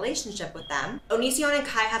be in a relationship with them, Onision and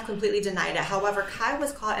Kai have completely denied it. However, Kai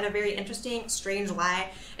was caught in a very interesting, strange lie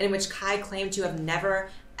in which Kai claimed to have never,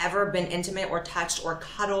 ever been intimate or touched or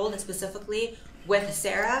cuddled specifically with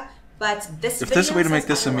Sarah. But this if there's a way to make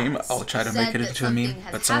this a meme, I'll try to make it into a meme,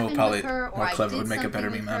 but someone will probably more clever would make a better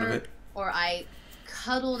meme out of it. Or I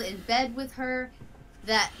cuddled in bed with her.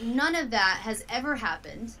 That none of that has ever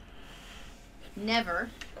happened. Never.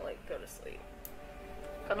 Like, go to sleep.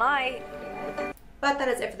 Good night. But that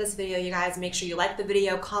is it for this video, you guys. Make sure you like the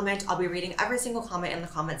video, comment. I'll be reading every single comment in the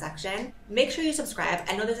comment section. Make sure you subscribe.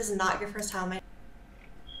 I know this is not your first time on my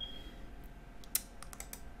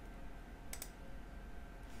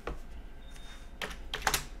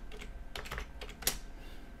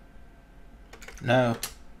No.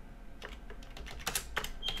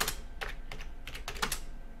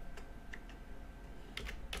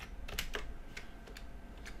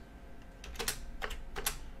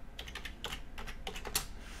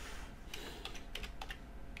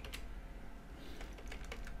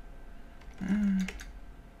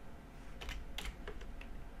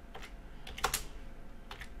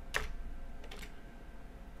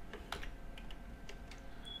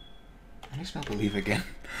 I spell believe again.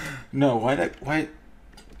 No, why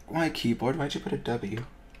keyboard? Why'd you put a W?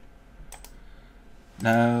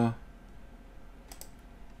 No.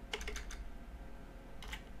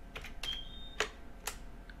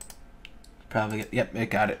 Probably, yep, it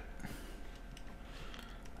got it.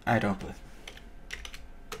 I don't believe.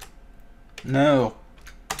 No.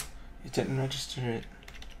 It didn't register it.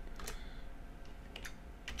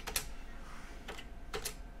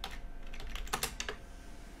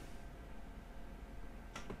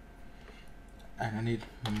 And I need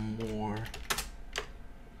more.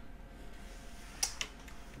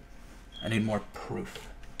 I need more proof.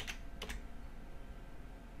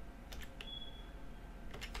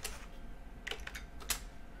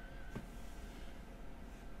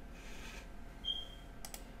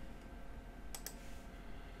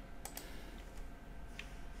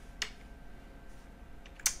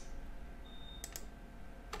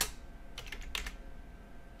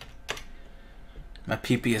 My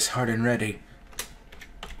pee-pee is hard and ready.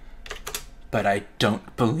 But I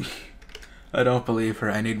don't believe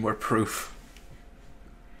her. I need more proof.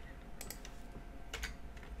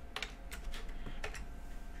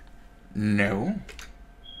 No.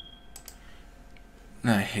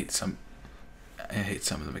 I hate some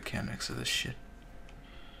of the mechanics of this shit.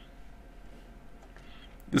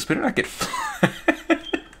 This better not get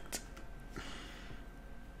flagged.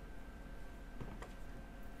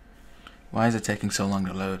 Why is it taking so long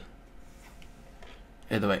to load?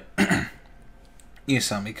 Either way, you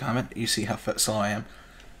saw me comment. You see how slow I am.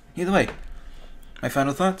 Either way, my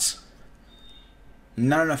final thoughts.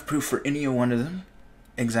 Not enough proof for any one of them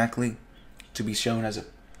exactly to be shown as a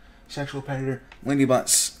sexual predator.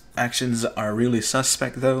 Lindybot's actions are really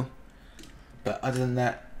suspect though. But other than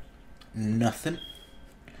that, nothing.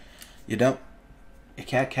 You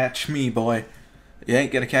can't catch me, boy. You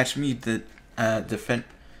ain't gonna catch me defending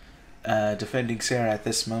Sarah at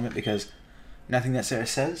this moment, because nothing that Sarah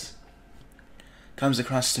says comes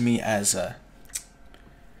across to me as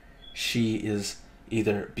she is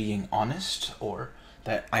either being honest or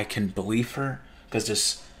that I can believe her,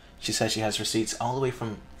 because she says she has receipts all the way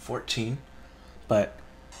from 14, but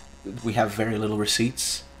we have very little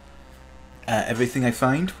receipts. Everything I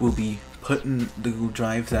find will be put in the Google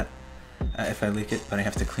Drive that if I leak it, but I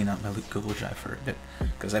have to clean out my Google Drive for a bit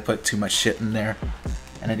because I put too much shit in there,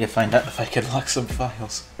 and I need to find out if I can lock some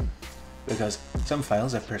files, because some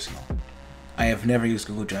files are personal. I have never used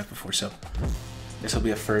Google Drive before, so this will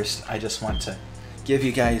be a first. I just want to give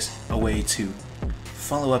you guys a way to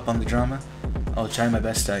follow up on the drama. I'll try my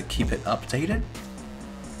best to keep it updated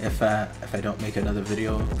if I don't make another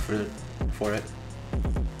video for it.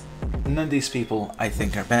 None of these people I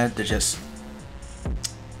think are bad, they're just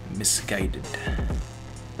misguided.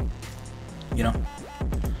 You know?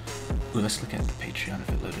 Ooh, let's look at the Patreon if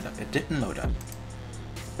it loaded up. It didn't load up.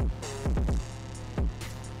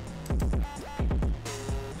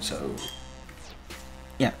 So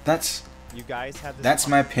yeah, that's You guys have this. that's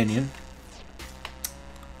my opinion.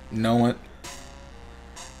 No one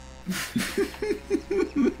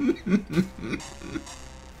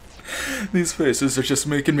These faces are just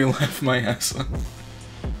making me laugh my ass off.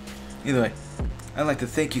 Either way, I'd like to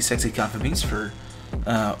thank you, Sexy Coffee Beans, for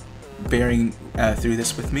bearing through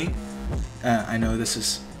this with me. I know this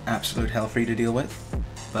is absolute hell for you to deal with,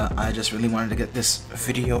 but I just really wanted to get this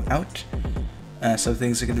video out. Some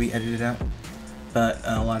things are going to be edited out, but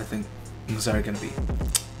a lot of things are going to be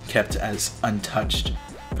kept as untouched.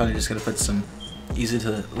 Probably just going to put some easy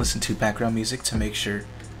to listen to background music to make sure,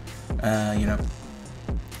 you know,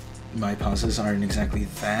 my pauses aren't exactly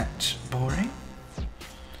that boring.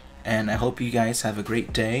 And I hope you guys have a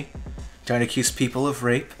great day. Try to accuse people of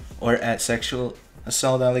rape or at sexual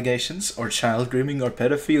assault allegations or child grooming or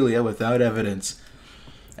pedophilia without evidence.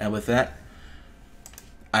 And with that,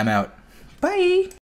 I'm out. Bye!